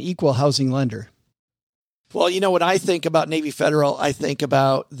 an equal housing lender. Well, you know, when I think about Navy Federal, I think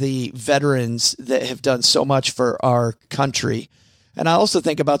about the veterans that have done so much for our country. And I also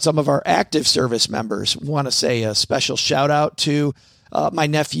think about some of our active service members. Want to say a special shout out to my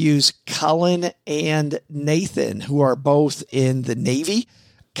nephews, Colin and Nathan, who are both in the Navy.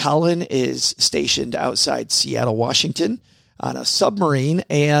 Colin is stationed outside Seattle, Washington on a submarine,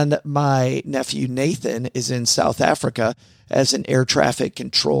 and my nephew, Nathan, is in South Africa as an air traffic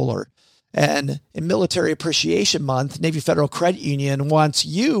controller. And in Military Appreciation Month, Navy Federal Credit Union wants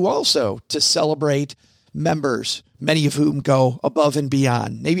you also to celebrate members, many of whom go above and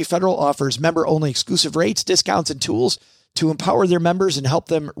beyond. Navy Federal offers member-only exclusive rates, discounts, and tools to empower their members and help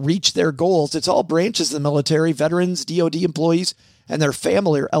them reach their goals. It's all branches of the military, veterans, DoD employees, and their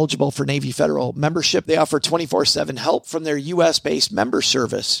family are eligible for Navy Federal membership. They offer 24/7 help from their U.S.-based member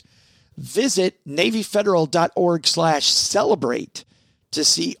service. Visit NavyFederal.org/celebrate to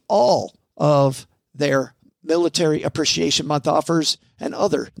see all of their Military Appreciation Month offers and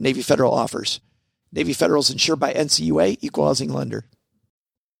other Navy Federal offers. Navy Federal is insured by NCUA, equal housing lender.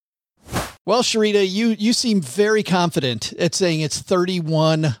 Well, Sharita, you seem very confident at saying it's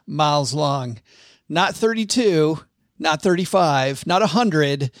 31 miles long. Not 32, not 35, not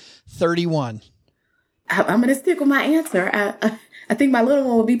 100, 31. I'm going to stick with my answer. I think my little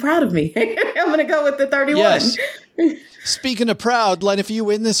one will be proud of me. I'm going to go with the 31. Yes. Speaking of proud, Len, if you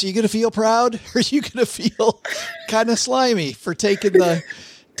win this, are you going to feel proud, or are you going to feel kind of slimy for taking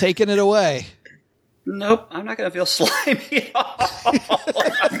it away? Nope, I'm not going to feel slimy at all.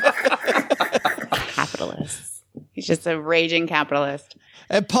 Capitalist. He's just a raging capitalist.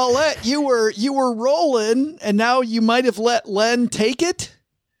 And Paulette, you were rolling, and now you might have let Len take it.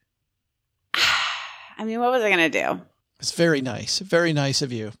 I mean, what was I going to do? It's very nice. Very nice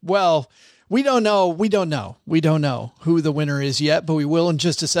of you. Well, we don't know who the winner is yet, but we will in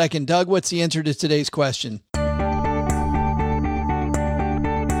just a second. Doug, what's the answer to today's question?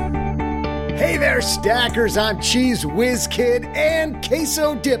 Hey there, stackers. I'm Cheese Whiz Kid and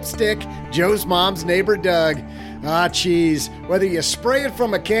Queso Dipstick, Joe's mom's neighbor, Doug. Ah, cheese. Whether you spray it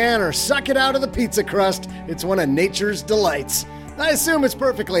from a can or suck it out of the pizza crust, it's one of nature's delights. I assume it's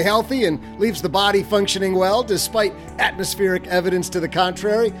perfectly healthy and leaves the body functioning well, despite atmospheric evidence to the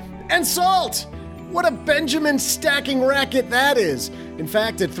contrary. And salt! What a Benjamin stacking racket that is. In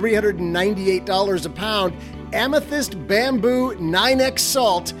fact, at $398 a pound, Amethyst Bamboo 9X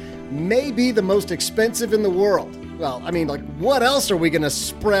salt may be the most expensive in the world. Well, I mean, like, what else are we going to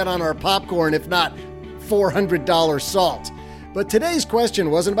spread on our popcorn if not $400 salt? But today's question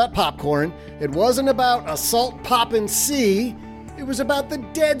wasn't about popcorn. It wasn't about a salt poppin' sea. It was about the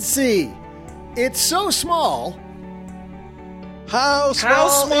Dead Sea. It's so small. How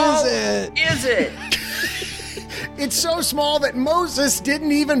small is it? It's so small that Moses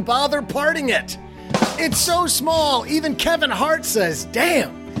didn't even bother parting it. It's so small, even Kevin Hart says,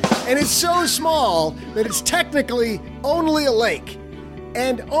 damn. And it's so small that it's technically only a lake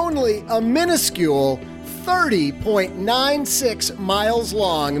and only a minuscule 30.96 miles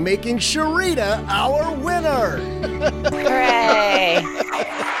long, making Sharita our winner. Hooray.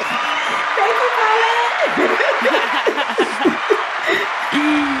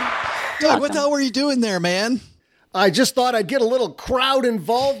 Doug, what the hell were you doing there, man? I just thought I'd get a little crowd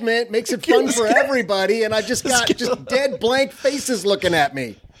involvement, makes it fun for everybody, and I just got just dead blank faces looking at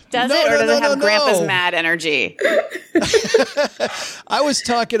me. Does it, or does it have Grandpa's mad energy? I was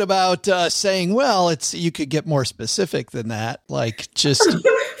talking about saying, well, you could get more specific than that, like just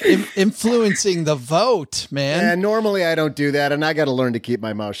influencing the vote, man. And normally I don't do that, and I got to learn to keep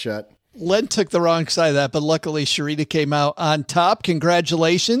my mouth shut. Len took the wrong side of that, but luckily Sharita came out on top.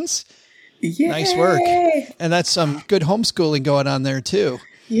 Congratulations. Yay. Nice work. And that's some good homeschooling going on there too.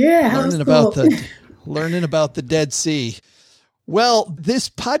 Yeah. Learning about the Dead Sea. Well, this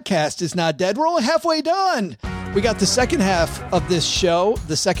podcast is not dead. We're only halfway done. We got the second half of this show.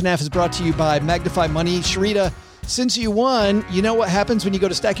 The second half is brought to you by Magnify Money. Sharita, since you won, you know what happens when you go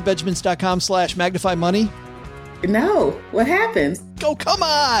to stackingbenjamins.com/Magnify Money? No. What happens? Oh, come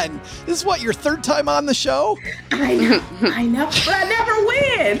on. This is what, your third time on the show? I know, but I never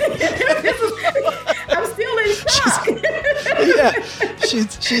win. I'm still in shock. Yeah.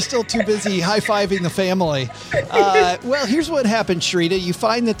 She's still too busy high-fiving the family. Well, here's what happened, Shrita. You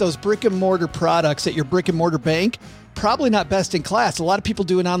find that those brick-and-mortar products at your brick-and-mortar bank, probably not best in class. A lot of people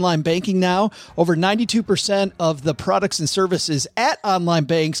doing online banking now. Over 92% of the products and services at online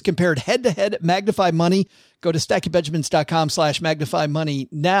banks compared head-to-head at Magnify Money. Go to StackyBenjamins.com/Magnify Money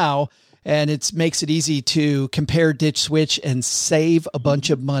now. And it makes it easy to compare, ditch, switch, and save a bunch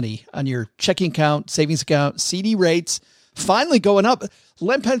of money on your checking account, savings account. CD rates finally going up.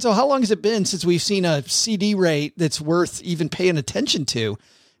 Len Penzo, how long has it been since we've seen a CD rate that's worth even paying attention to?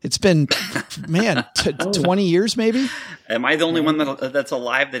 It's been, 20 years maybe? Am I the only one that's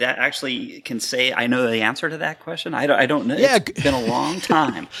alive that actually can say I know the answer to that question? I don't know. Yeah. It's been a long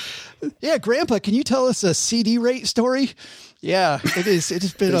time. Yeah, Grandpa, can you tell us a CD rate story? Yeah, it is. It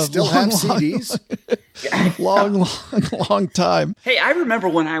has been still have CDs. long time. Hey, I remember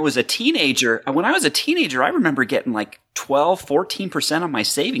when I was a teenager. I remember getting like 12, 14% on my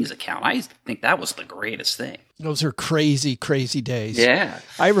savings account. I think that was the greatest thing. Those are crazy, crazy days. Yeah.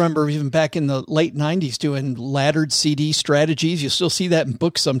 I remember even back in the late 90s doing laddered CD strategies. You still see that in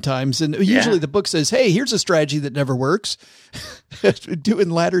books sometimes. And usually the book says, hey, here's a strategy that never works.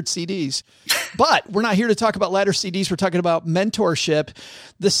 Doing laddered CDs. But we're not here to talk about ladder CDs. We're talking about mentorship.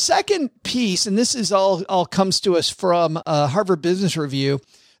 The second piece, and this is all comes to us from Harvard Business Review.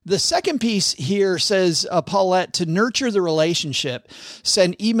 The second piece here says, Paulette, to nurture the relationship,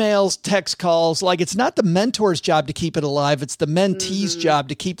 send emails, text calls. Like, it's not the mentor's job to keep it alive. It's the mentee's job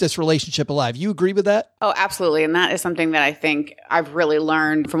to keep this relationship alive. You agree with that? Oh, absolutely. And that is something that I think I've really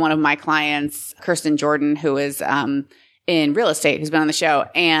learned from one of my clients, Kirsten Jordan, who is in real estate, who's been on the show.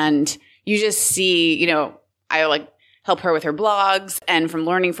 And you just see, I help her with her blogs. And from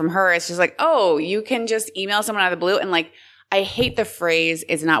learning from her, it's just like, oh, you can just email someone out of the blue. And I hate the phrase,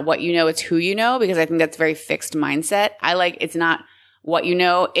 it's not what you know, it's who you know, because I think that's a very fixed mindset. It's not what you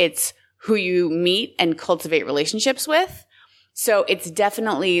know, it's who you meet and cultivate relationships with. So it's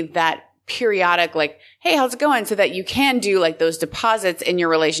definitely that periodic, hey, how's it going? So that you can do those deposits in your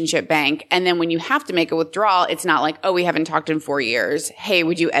relationship bank. And then when you have to make a withdrawal, it's not like, oh, we haven't talked in 4 years. Hey,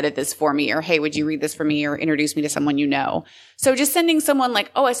 would you edit this for me? Or hey, would you read this for me or introduce me to someone you know? So just sending someone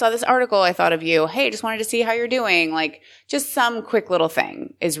oh, I saw this article. I thought of you. Hey, just wanted to see how you're doing. Just some quick little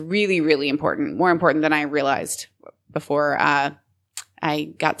thing is really, really important. More important than I realized before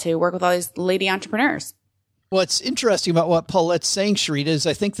I got to work with all these lady entrepreneurs. What's interesting about what Paulette's saying, Shrita, is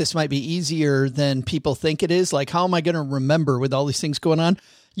I think this might be easier than people think it is. How am I going to remember with all these things going on?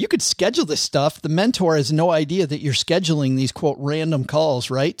 You could schedule this stuff. The mentor has no idea that you're scheduling these, quote, random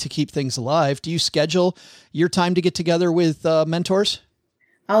calls, right, to keep things alive. Do you schedule your time to get together with mentors?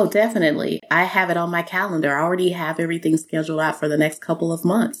 Oh, definitely. I have it on my calendar. I already have everything scheduled out for the next couple of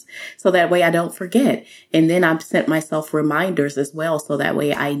months. So that way I don't forget. And then I've sent myself reminders as well. So that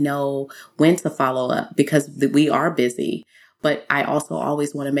way I know when to follow up because we are busy. But I also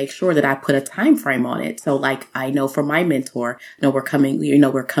always want to make sure that I put a time frame on it. So I know for my mentor, we're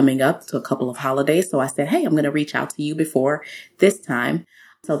coming up to a couple of holidays. So I said, hey, I'm going to reach out to you before this time.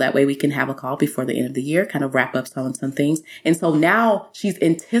 So that way we can have a call before the end of the year, kind of wrap up some things. And so now she's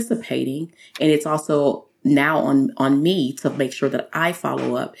anticipating, and it's also now on me to make sure that I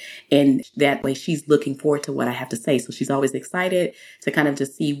follow up. And that way she's looking forward to what I have to say. So she's always excited to kind of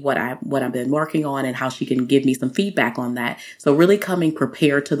just see what I've been working on and how she can give me some feedback on that. So really coming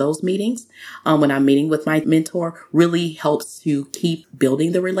prepared to those meetings, when I'm meeting with my mentor really helps to keep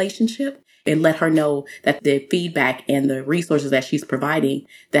building the relationship. And let her know that the feedback and the resources that she's providing,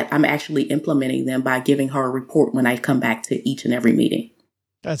 that I'm actually implementing them by giving her a report when I come back to each and every meeting.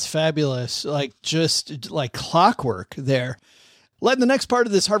 That's fabulous. Just like clockwork there. The next part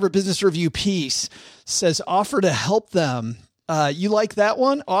of this Harvard Business Review piece says offer to help them. You like that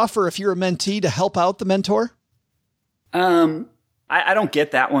one? Offer if you're a mentee to help out the mentor? I don't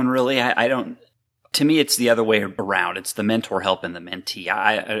get that one really. I don't. To me, it's the other way around. It's the mentor helping the mentee.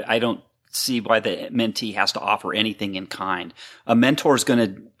 I don't see why the mentee has to offer anything in kind. A mentor is going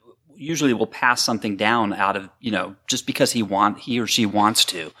to usually will pass something down out of, just because he or she wants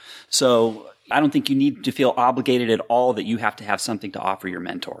to. So I don't think you need to feel obligated at all that you have to have something to offer your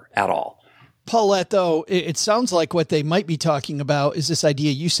mentor at all. Paulette, though, it sounds like what they might be talking about is this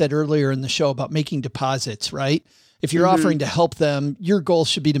idea you said earlier in the show about making deposits, right? If you're offering to help them, your goal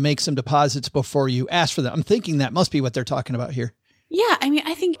should be to make some deposits before you ask for them. I'm thinking that must be what they're talking about here. Yeah,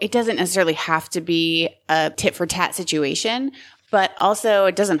 I think it doesn't necessarily have to be a tit for tat situation, but also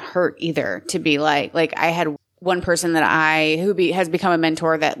it doesn't hurt either to be like I had one person that who has become a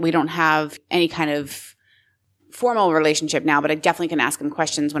mentor that we don't have any kind of formal relationship now, but I definitely can ask him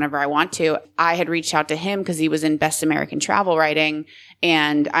questions whenever I want to. I had reached out to him because he was in Best American Travel Writing,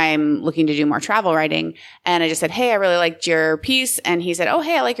 and I'm looking to do more travel writing. And I just said, hey, I really liked your piece. And he said, oh,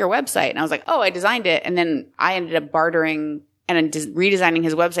 hey, I like your website. And I was like, oh, I designed it. And then I ended up bartering and redesigning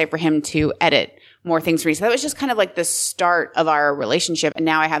his website for him to edit more things for me. So that was just kind of like the start of our relationship. And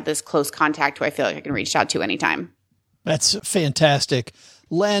now I have this close contact who I feel like I can reach out to anytime. That's fantastic.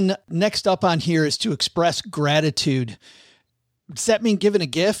 Len, next up on here is to express gratitude. Does that mean giving a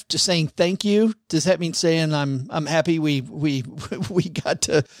gift, just saying thank you? Does that mean saying I'm happy we got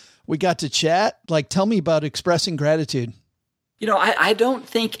to chat? Like, tell me about expressing gratitude. I don't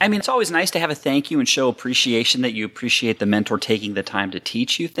think, it's always nice to have a thank you and show appreciation that you appreciate the mentor taking the time to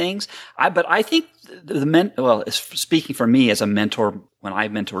teach you things. But I think speaking for me as a mentor, when I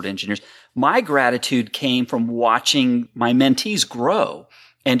mentored engineers, my gratitude came from watching my mentees grow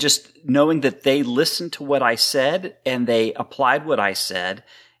and just knowing that they listened to what I said and they applied what I said.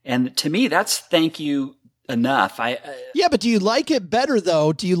 And to me, that's thank you enough. Yeah, but do you like it better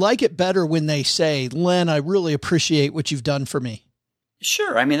though? Do you like it better when they say, Len, I really appreciate what you've done for me?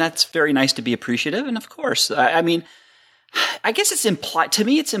 Sure. That's very nice to be appreciative. And of course, I guess it's implied. To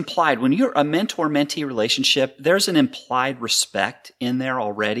me, it's implied. When you're a mentor-mentee relationship, there's an implied respect in there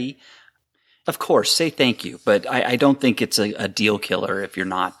already. Of course, say thank you, but I don't think it's a deal killer if you're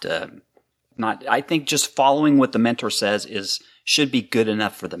not. I think just following what the mentor says should be good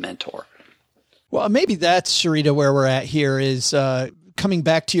enough for the mentor. Well, maybe that's, Sharita, where we're at here is coming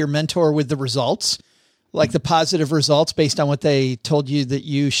back to your mentor with the results, like the positive results based on what they told you that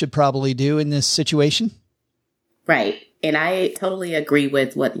you should probably do in this situation. Right. And I totally agree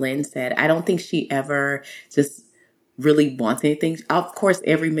with what Lynn said. I don't think she ever just really wants anything. Of course,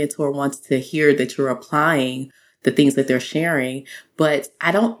 every mentor wants to hear that you're applying the things that they're sharing, but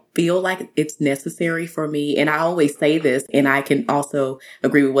I don't feel like it's necessary for me. And I always say this, and I can also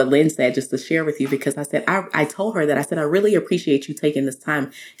agree with what Lynn said, just to share with you, because I said, I told her that I said, I really appreciate you taking this time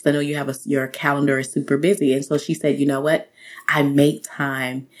because I know you have your calendar is super busy. And so she said, you know what? I make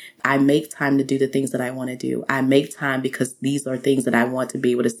time. I make time to do the things that I want to do. I make time because these are things that I want to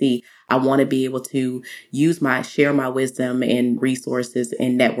be able to see. I want to be able to share my wisdom and resources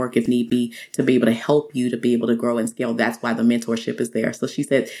and network if need be to be able to help you to be able to grow and scale. That's why the mentorship is there. So she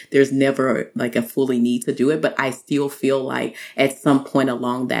said there's never like a fully need to do it, but I still feel like at some point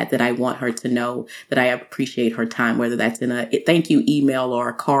along that I want her to know that I appreciate her time, whether that's in a thank you email or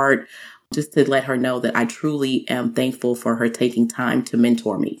a card, just to let her know that I truly am thankful for her taking time to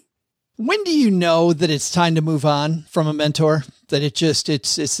mentor me. When do you know that it's time to move on from a mentor? That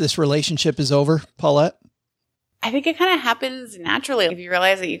it's this relationship is over, Paulette? I think it kind of happens naturally. If you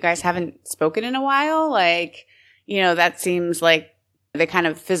realize that you guys haven't spoken in a while, that seems like they kind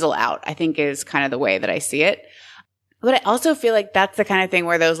of fizzle out, I think is kind of the way that I see it. But I also feel like that's the kind of thing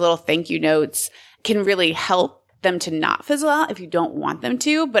where those little thank you notes can really help them to not fizzle out if you don't want them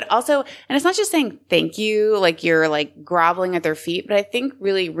to, but also, and it's not just saying thank you, like you're like groveling at their feet, but I think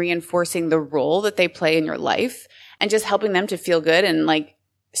really reinforcing the role that they play in your life and just helping them to feel good and like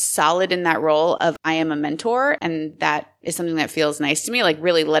solid in that role of I am a mentor. And that is something that feels nice to me, like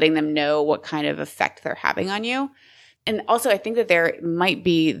really letting them know what kind of effect they're having on you. And also I think that there might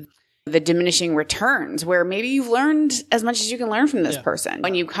be the diminishing returns where maybe you've learned as much as you can learn from this person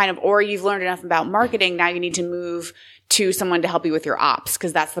and or you've learned enough about marketing. Now you need to move to someone to help you with your ops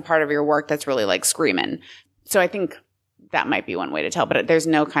because that's the part of your work that's really like screaming. So I think that might be one way to tell, but there's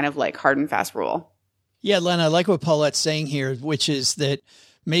no kind of like hard and fast rule. Yeah, Len, I like what Paulette's saying here, which is that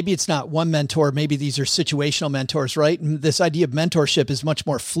maybe it's not one mentor. Maybe these are situational mentors, right? And this idea of mentorship is much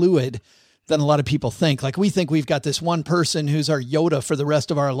more fluid than a lot of people think. Like we think we've got this one person who's our Yoda for the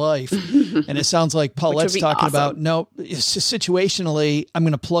rest of our life. And it sounds like Paulette's talking about, no, it's just situationally, I'm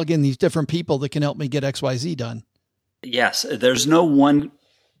going to plug in these different people that can help me get XYZ done. Yes. There's no one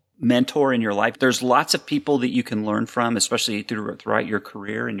mentor in your life. There's lots of people that you can learn from, especially throughout your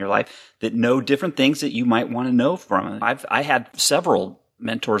career and your life that know different things that you might want to know from. I had several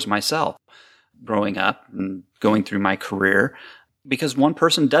mentors myself growing up and going through my career, because one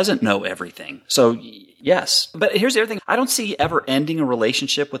person doesn't know everything. So yes, but here's the other thing. I don't see ever ending a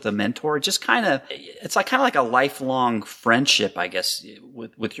relationship with a mentor. It's kind of like a lifelong friendship, I guess,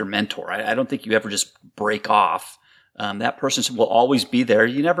 with your mentor. I don't think you ever just break off. That person will always be there.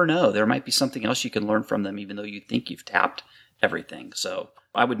 You never know. There might be something else you can learn from them, even though you think you've tapped everything. So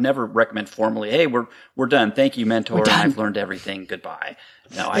I would never recommend formally, hey, we're done. Thank you, mentor. I've learned everything. Goodbye.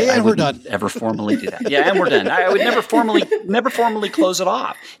 No, I wouldn't ever formally do that. Yeah, and we're done. I would never formally close it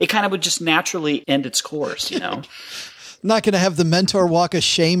off. It kind of would just naturally end its course, Not going to have the mentor walk of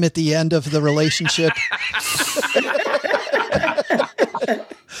shame at the end of the relationship.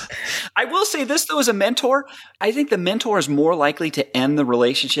 I will say this, though, as a mentor, I think the mentor is more likely to end the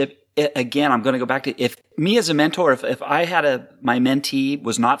relationship. Again, I'm going to go back to if me as a mentor, if I had my mentee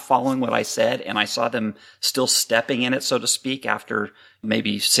was not following what I said and I saw them still stepping in it, so to speak, after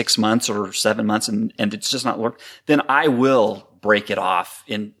maybe 6 months or 7 months and it's just not worked, then I will break it off.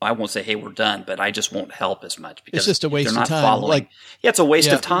 And I won't say, hey, we're done, but I just won't help as much because it's just a waste they're not of time. following. It's a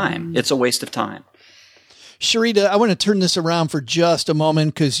waste of time. It's a waste of time. Sharita, I want to turn this around for just a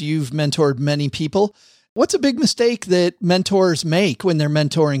moment because you've mentored many people. What's a big mistake that mentors make when they're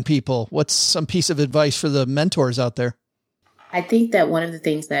mentoring people? What's some piece of advice for the mentors out there? I think that one of the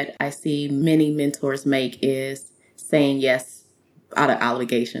things that I see many mentors make is saying yes out of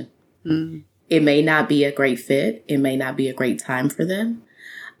obligation. Mm. It may not be a great fit. It may not be a great time for them.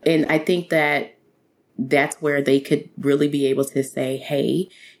 And I think that that's where they could really be able to say, hey,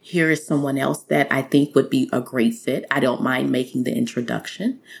 here is someone else that I think would be a great fit. I don't mind making the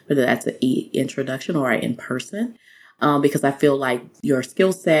introduction, whether that's an introduction or in person, because I feel like your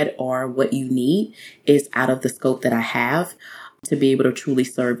skill set or what you need is out of the scope that I have to be able to truly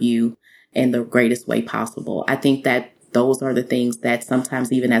serve you in the greatest way possible. I think that those are the things that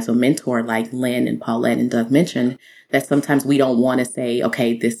sometimes even as a mentor, like Lynn and Paulette and Doug mentioned, that sometimes we don't want to say,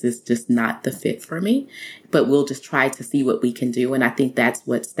 okay, this is just not the fit for me, but we'll just try to see what we can do. And I think that's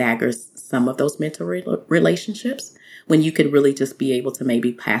what staggers some of those mentor relationships, when you could really just be able to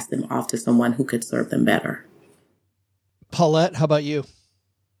maybe pass them off to someone who could serve them better. Paulette, how about you?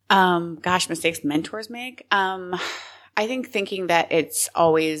 Mistakes mentors make. I think thinking that it's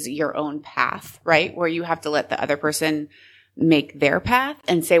always your own path, right? Where you have to let the other person make their path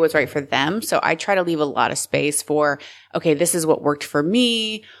and say what's right for them. So I try to leave a lot of space for, okay, this is what worked for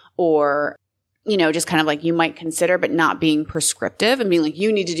me, or, just kind of like you might consider, but not being prescriptive and being like,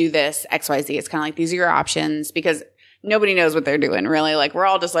 you need to do this, X, Y, Z. It's kind of like, these are your options, because nobody knows what they're doing, really. Like, we're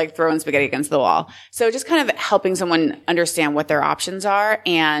all just like throwing spaghetti against the wall. So just kind of helping someone understand what their options are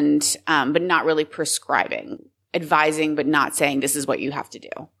and, but not really prescribing, advising, but not saying this is what you have to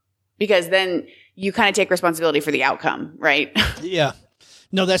do, because then you kind of take responsibility for the outcome, right? Yeah.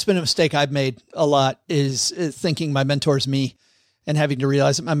 No, that's been a mistake I've made a lot, is thinking my mentor's me and having to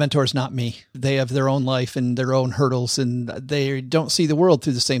realize that my mentor's not me. They have their own life and their own hurdles, and they don't see the world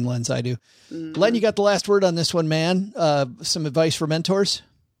through the same lens I do. Mm-hmm. Len, you got the last word on this one, man. Some advice for mentors?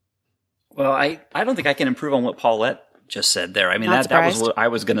 Well, I don't think I can improve on what Paulette just said there. I mean, that was what I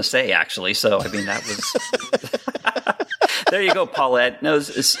was going to say, actually. So, I mean, that was... There you go, Paulette. No, your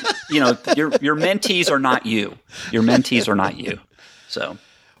mentees are not you. Your mentees are not you. So,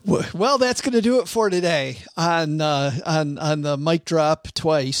 well, that's going to do it for today on the mic drop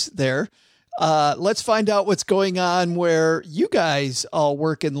twice there. Let's find out what's going on where you guys all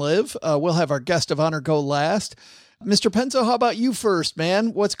work and live. We'll have our guest of honor go last. Mr. Penzo, how about you first,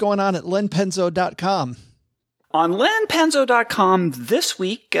 man? What's going on at lenpenzo.com? On lenpenzo.com this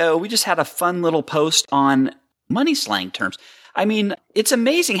week, we just had a fun little post on money slang terms. I mean, it's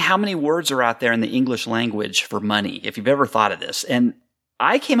amazing how many words are out there in the English language for money, if you've ever thought of this. And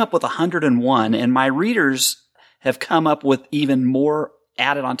I came up with 101, and my readers have come up with even more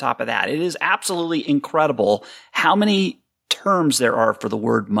added on top of that. It is absolutely incredible how many terms there are for the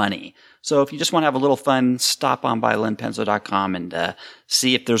word money. So if you just want to have a little fun, stop on by lenpenzo.com and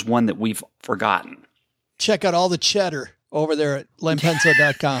see if there's one that we've forgotten. Check out all the cheddar over there at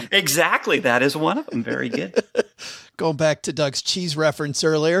lenpenzo.com. Exactly. That is one of them. Very good. Going back to Doug's cheese reference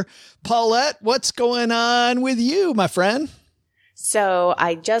earlier. Paulette, what's going on with you, my friend? So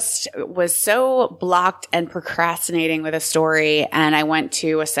I just was so blocked and procrastinating with a story, and I went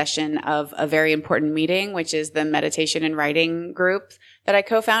to a session of a very important meeting, which is the meditation and writing group that I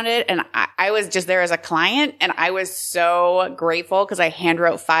co-founded. And I was just there as a client, and I was so grateful because I hand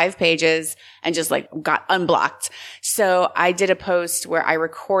wrote 5 pages and just like got unblocked. So I did a post where I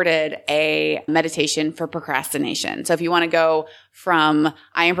recorded a meditation for procrastination. So if you want to go from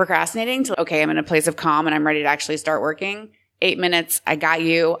I am procrastinating to, okay, I'm in a place of calm and I'm ready to actually start working, 8 minutes, I got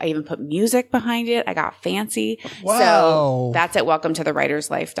you. I even put music behind it. I got fancy. Wow. So that's at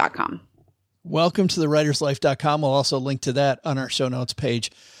welcometotherwriterslife.com. Welcome to thewriterslife.com. We'll also link to that on our show notes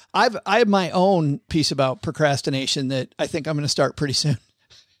page. I have my own piece about procrastination that I think I'm going to start pretty soon.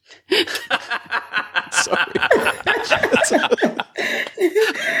 Sorry.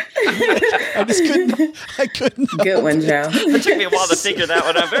 I couldn't. Good one, Joe. It took me a while to figure that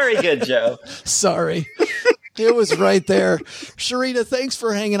one out. Very good, Joe. Sorry. It was right there. Sharita, thanks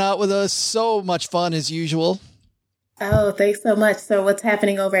for hanging out with us. So much fun as usual. Oh, thanks so much. So what's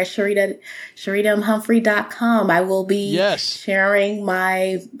happening over at SharitaMhumphrey.com? I will be sharing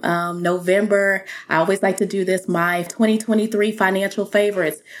my November. I always like to do this. My 2023 financial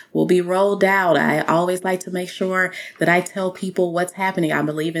favorites will be rolled out. I always like to make sure that I tell people what's happening. I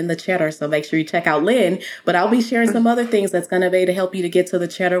believe in the cheddar, so make sure you check out Lynn. But I'll be sharing some other things that's going to be to help you to get to the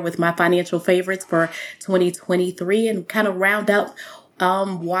cheddar with my financial favorites for 2023 and kind of round out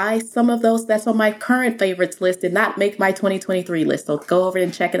why some of those that's on my current favorites list did not make my 2023 list. So go over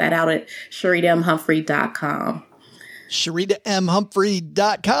and check that out at SharitaMhumphrey.com.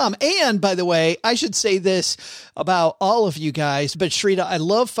 SharitaMhumphrey.com. And by the way, I should say this about all of you guys, but Sharita, I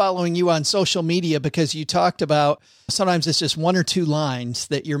love following you on social media because you talked about sometimes it's just one or two lines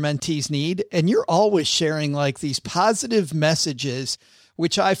that your mentees need. And you're always sharing like these positive messages,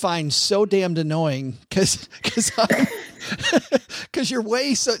 which I find so damned annoying because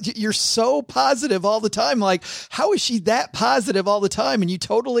you're so positive all the time. Like, how is she that positive all the time? And you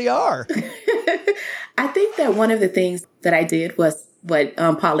totally are. I think that one of the things that I did was what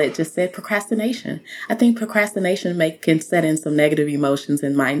Paulette just said, procrastination. I think procrastination can set in some negative emotions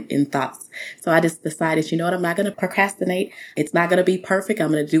in thoughts. So I just decided, you know what, I'm not going to procrastinate. It's not going to be perfect.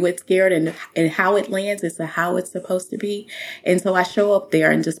 I'm going to do it scared, and how it lands is how it's supposed to be. And so I show up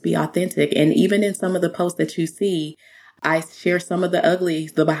there and just be authentic. And even in some of the posts that you see, I share some of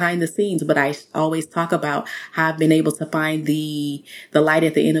the behind the scenes, but I always talk about how I've been able to find the light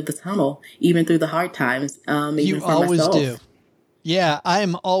at the end of the tunnel, even through the hard times. You always do. Yeah, I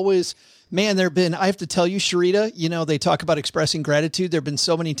am always, man, I have to tell you, Sharita, they talk about expressing gratitude. There've been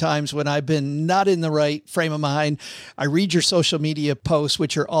so many times when I've been not in the right frame of mind. I read your social media posts,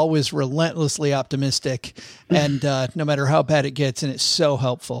 which are always relentlessly optimistic and no matter how bad it gets, and it's so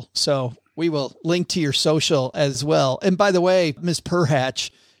helpful. So we will link to your social as well. And by the way, Ms.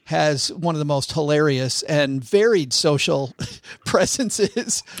 Perhatch has one of the most hilarious and varied social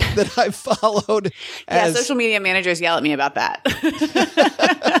presences that I've followed. Social media managers yell at me about that.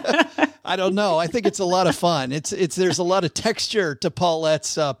 I don't know. I think it's a lot of fun. There's a lot of texture to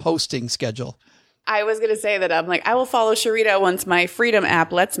Paulette's posting schedule. I was going to say that I'm like, I will follow Sharita once my Freedom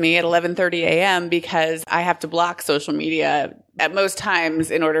app lets me at 11:30 a.m. because I have to block social media at most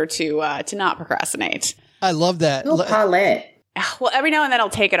times in order to not procrastinate. I love that. Oh, Paulette. Well, every now and then I'll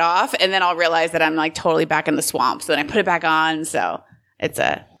take it off and then I'll realize that I'm like totally back in the swamp. So then I put it back on. So it's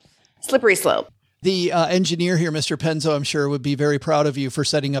a slippery slope. The engineer here, Mr. Penzo, I'm sure would be very proud of you for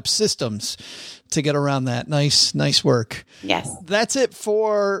setting up systems to get around that. Nice work. Yes. That's it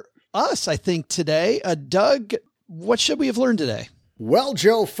for us, I think, today. Doug, what should we have learned today? Well,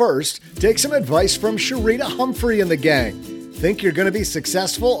 Joe, first, take some advice from Sharita Humphrey and the gang. Think you're going to be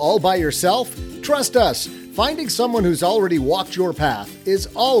successful all by yourself? Trust us. Finding someone who's already walked your path is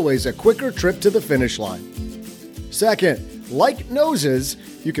always a quicker trip to the finish line. Second, like noses,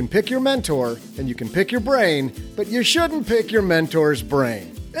 you can pick your mentor and you can pick your brain, but you shouldn't pick your mentor's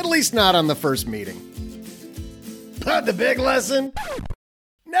brain. At least not on the first meeting. But the big lesson?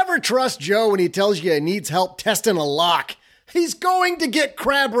 Never trust Joe when he tells you he needs help testing a lock. He's going to get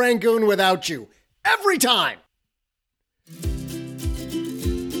Crab Rangoon without you. Every time.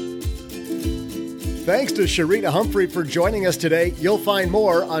 Thanks to Sharita Humphrey for joining us today. You'll find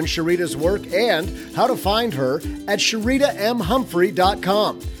more on Sharita's work and how to find her at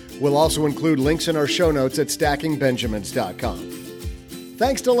SharitaMhumphrey.com. We'll also include links in our show notes at StackingBenjamins.com.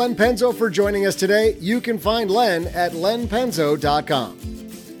 Thanks to Len Penzo for joining us today. You can find Len at lenpenzo.com.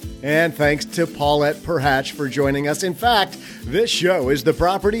 And thanks to Paulette Perhatch for joining us. In fact, this show is the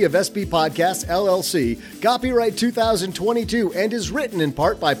property of SB Podcasts, LLC, copyright 2022, and is written in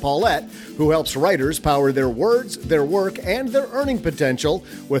part by Paulette, who helps writers power their words, their work, and their earning potential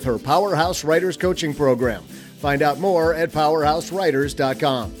with her Powerhouse Writers Coaching Program. Find out more at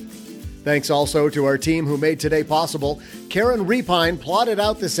powerhousewriters.com. Thanks also to our team who made today possible. Karen Repine plotted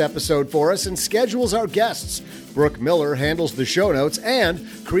out this episode for us and schedules our guests. Brooke Miller handles the show notes and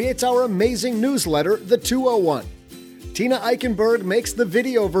creates our amazing newsletter, The 201. Tina Eichenberg makes the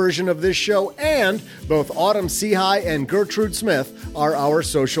video version of this show, and both Autumn Seahigh and Gertrude Smith are our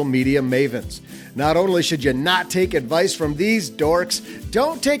social media mavens. Not only should you not take advice from these dorks,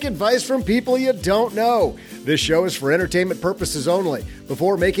 don't take advice from people you don't know. This show is for entertainment purposes only.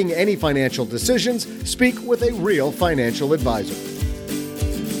 Before making any financial decisions, speak with a real financial advisor.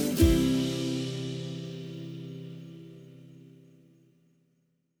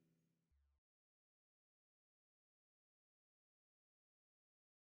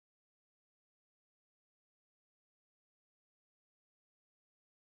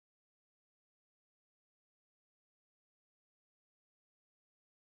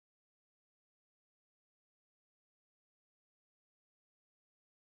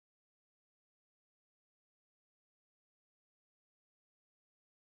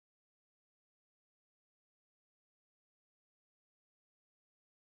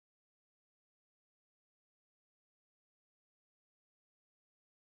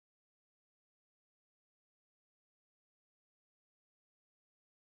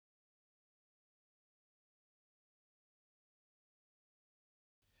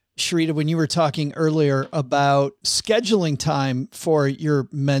 Sharita, when you were talking earlier about scheduling time for your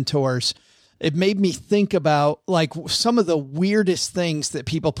mentors, it made me think about like some of the weirdest things that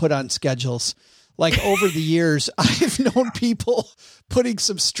people put on schedules. Like over the years, I've known people putting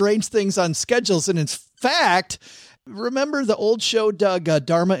some strange things on schedules. And in fact, remember the old show, Doug,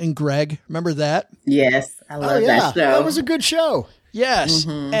 Dharma and Greg? Remember that? Yes, I love that show. That was a good show. Yes.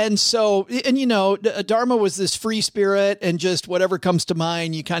 And so, and you know, Dharma was this free spirit and just whatever comes to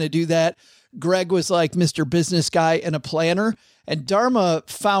mind, you kind of do that. Greg was like Mr. Business Guy and a planner. And Dharma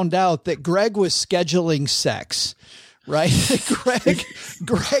found out that Greg was scheduling sex, right?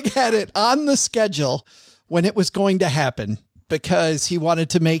 Greg had it on the schedule when it was going to happen because he wanted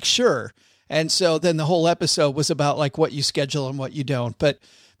to make sure. And so then the whole episode was about like what you schedule and what you don't. But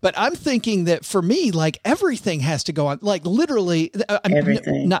I'm thinking that for me, like everything has to go on, like literally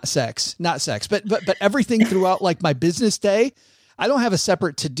Everything. not sex, but everything throughout like my business day. I don't have a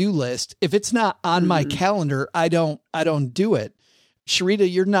separate to-do list. If it's not on my calendar, I don't do it.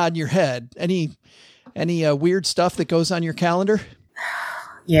 Sharita, you're nodding your head. Any weird stuff that goes on your calendar?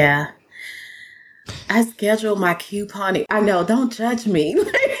 Yeah. I schedule my couponing. I know, don't judge me.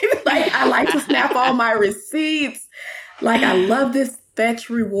 Like I like to snap all my receipts. Like I love this Fetch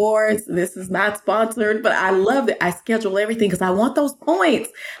Rewards. This is not sponsored, but I love it. I schedule everything because I want those points.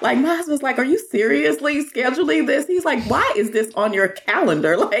 Like my husband's like, are you seriously scheduling this? He's like, why is this on your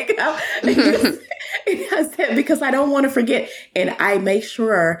calendar? Like, I said, because I don't want to forget. And I make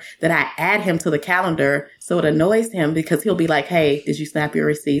sure that I add him to the calendar so it annoys him because he'll be like, hey, did you snap your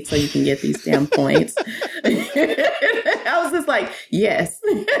receipt so you can get these damn points? I was just like, yes.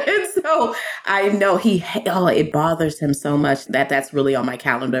 And so I know it bothers him so much that that's really on my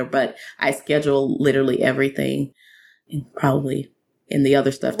calendar, but I schedule literally everything and probably in the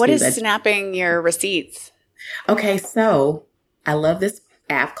other stuff What too. is snapping your receipts? Okay, so I love this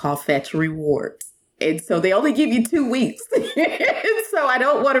app called Fetch Rewards. And so they only give you 2 weeks. So I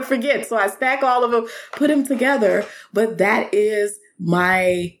don't want to forget. So I stack all of them, put them together. But that is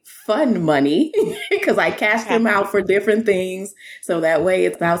my fun money because I cash them out for different things. So that way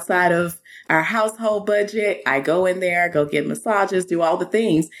it's outside of our household budget. I go in there, go get massages, do all the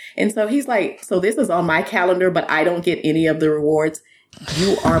things. And so he's like, so this is on my calendar, but I don't get any of the rewards.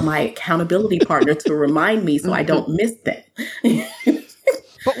 You are my accountability partner to remind me so I don't miss that.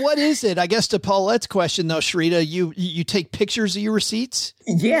 But what is it? I guess to Paulette's question though, Sharita, you take pictures of your receipts?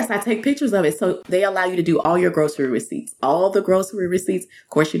 Yes, I take pictures of it. So they allow you to do all your grocery receipts, all the grocery receipts. Of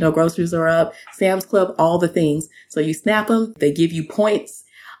course, you know, groceries are up, Sam's Club, all the things. So you snap them. They give you points,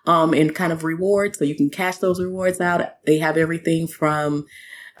 and kind of rewards. So you can cash those rewards out. They have everything from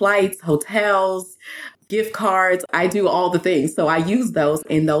flights, hotels, gift cards. I do all the things. So I use those,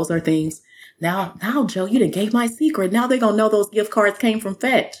 and those are things. Now, Joe, you done gave my secret. Now they're going to know those gift cards came from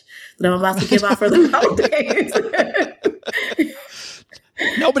Fetch that I'm about to give out for the holidays.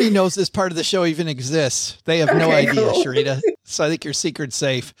 Nobody knows this part of the show even exists. They have no idea, cool. Sharita. So I think your secret's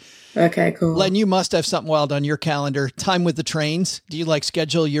safe. Okay, cool. Len, you must have something wild on your calendar. Time with the trains. Do you like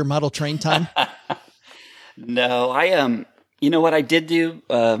schedule your model train time? No, I you know what I did do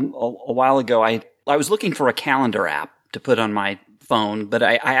a while ago? I was looking for a calendar app to put on my phone, but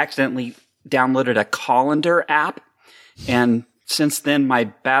I accidentally downloaded a colander app, and since then my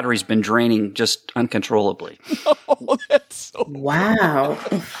battery's been draining just uncontrollably. Oh, that's so wow.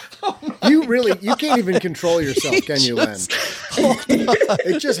 You can't even control yourself, can you, Len?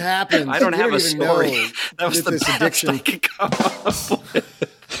 It just happens. I don't have a story. That was the best addiction. I could come up with.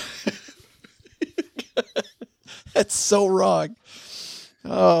 That's so wrong.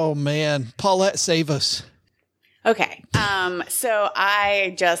 Oh man, Paulette, save us. Okay. So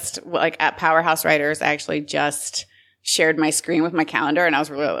I just like at Powerhouse Writers, I actually just shared my screen with my calendar and I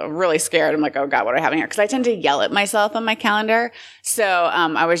was really, really scared. I'm like, oh God, what do I have in here? Cause I tend to yell at myself on my calendar. So,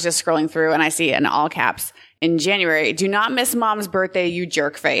 I was just scrolling through and I see in all caps in January, do not miss mom's birthday, you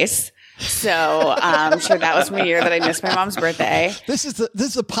jerk face. So, I'm sure that was my year that I missed my mom's birthday. This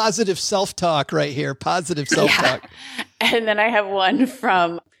is a positive self-talk right here. Positive self-talk. Yeah. And then I have one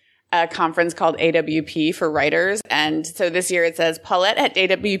from a conference called AWP for writers. And so this year it says, Paulette at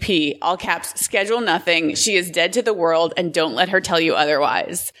AWP, all caps, schedule nothing. She is dead to the world and don't let her tell you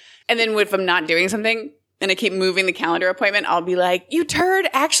otherwise. And then if I'm not doing something and I keep moving the calendar appointment, I'll be like, you turd,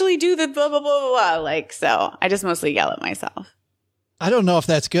 actually do the blah, blah, blah, blah, blah. Like, so I just mostly yell at myself. I don't know if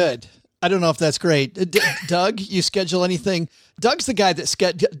that's good. I don't know if that's great. Doug, you schedule anything? Doug's the guy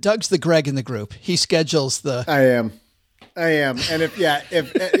Doug's the Greg in the group. He schedules the. I am. And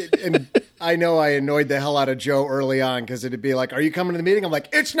and I know I annoyed the hell out of Joe early on because it'd be like, are you coming to the meeting? I'm like,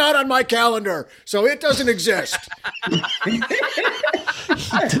 it's not on my calendar, so it doesn't exist.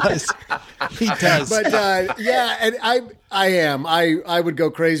 does. He does. But yeah, and I am. I would go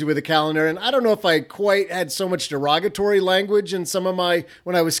crazy with a calendar, and I don't know if I quite had so much derogatory language in some of my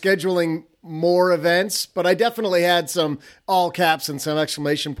when I was scheduling more events, but I definitely had some all caps and some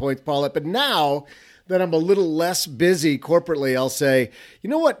exclamation points, Paulette. But now that I'm a little less busy corporately, I'll say, you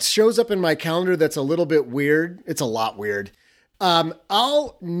know what shows up in my calendar that's a little bit weird? It's a lot weird.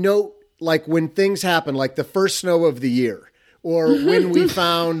 I'll note like when things happen, like the first snow of the year, or when we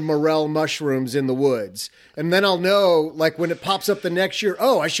found morel mushrooms in the woods. And then I'll know, like when it pops up the next year,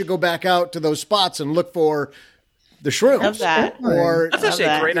 oh, I should go back out to those spots and look for the shrooms. Love that. Or That's actually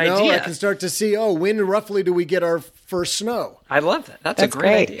a great idea. I can start to see, oh, when roughly do we get our first snow? I love that. That's a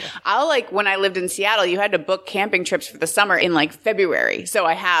great idea. I'll like when I lived in Seattle, you had to book camping trips for the summer in like February. So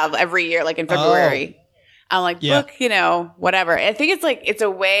I have every year, like in February. I'm like, book, whatever. I think it's like, it's a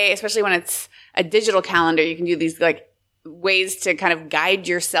way, especially when it's a digital calendar, you can do these like ways to kind of guide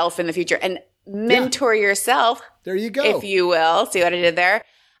yourself in the future and mentor yourself. There you go. If you will. See what I did there?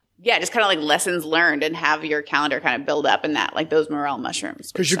 Yeah, just kind of like lessons learned and have your calendar kind of build up in that, like those morel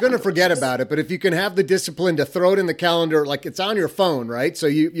mushrooms. Because you're going to forget about it. But if you can have the discipline to throw it in the calendar, like it's on your phone, right? So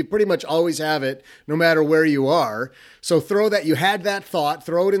you pretty much always have it no matter where you are. So you had that thought,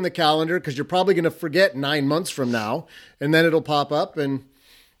 throw it in the calendar because you're probably going to forget 9 months from now. And then it'll pop up and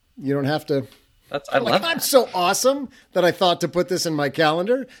you don't have to. I love that. I'm so awesome that I thought to put this in my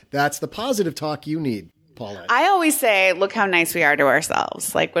calendar. That's the positive talk you need. Paulette. I always say, look how nice we are to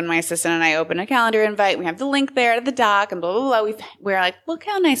ourselves. Like when my assistant and I open a calendar invite, we have the link there to the doc and blah, blah, blah. We're like, look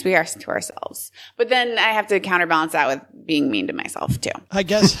how nice we are to ourselves. But then I have to counterbalance that with being mean to myself too. I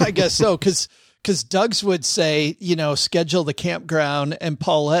guess so. Cause Doug's would say, schedule the campground, and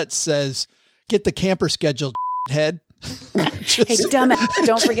Paulette says, get the camper scheduled, head. Hey, dumbass,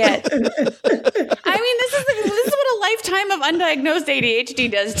 don't forget. I mean, this is what a lifetime of undiagnosed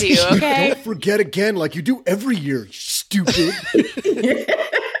ADHD does to you, okay? Don't forget again, like you do every year, you stupid.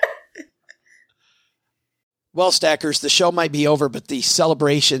 Well, Stackers, the show might be over, but the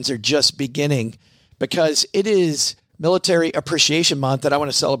celebrations are just beginning because it is Military Appreciation Month, and I want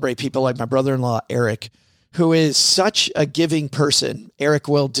to celebrate people like my brother-in-law, Eric, who is such a giving person. Eric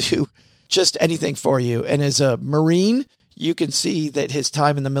will do just anything for you. And as a Marine, you can see that his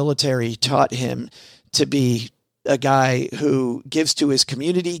time in the military taught him to be a guy who gives to his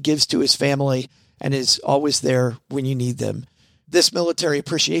community, gives to his family, and is always there when you need them. This Military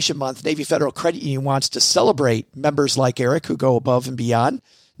Appreciation Month, Navy Federal Credit Union wants to celebrate members like Eric who go above and beyond.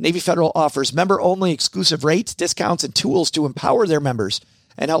 Navy Federal offers member-only exclusive rates, discounts, and tools to empower their members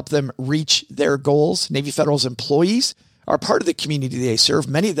and help them reach their goals. Navy Federal's employees are part of the community they serve.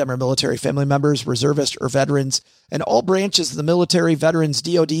 Many of them are military family members, reservists, or veterans, and all branches of the military, veterans,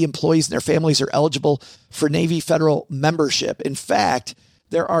 DOD employees, and their families are eligible for Navy Federal membership. In fact,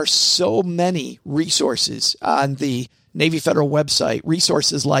 there are so many resources on the Navy Federal website,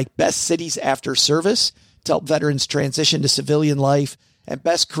 resources like Best Cities After Service to help veterans transition to civilian life, and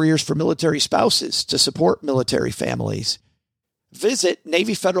Best Careers for Military Spouses to support military families. Visit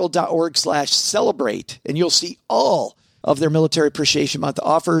NavyFederal.org/celebrate, and you'll see all of their Military Appreciation Month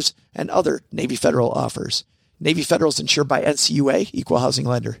offers and other Navy Federal offers. Navy Federal is insured by NCUA, Equal Housing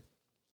Lender.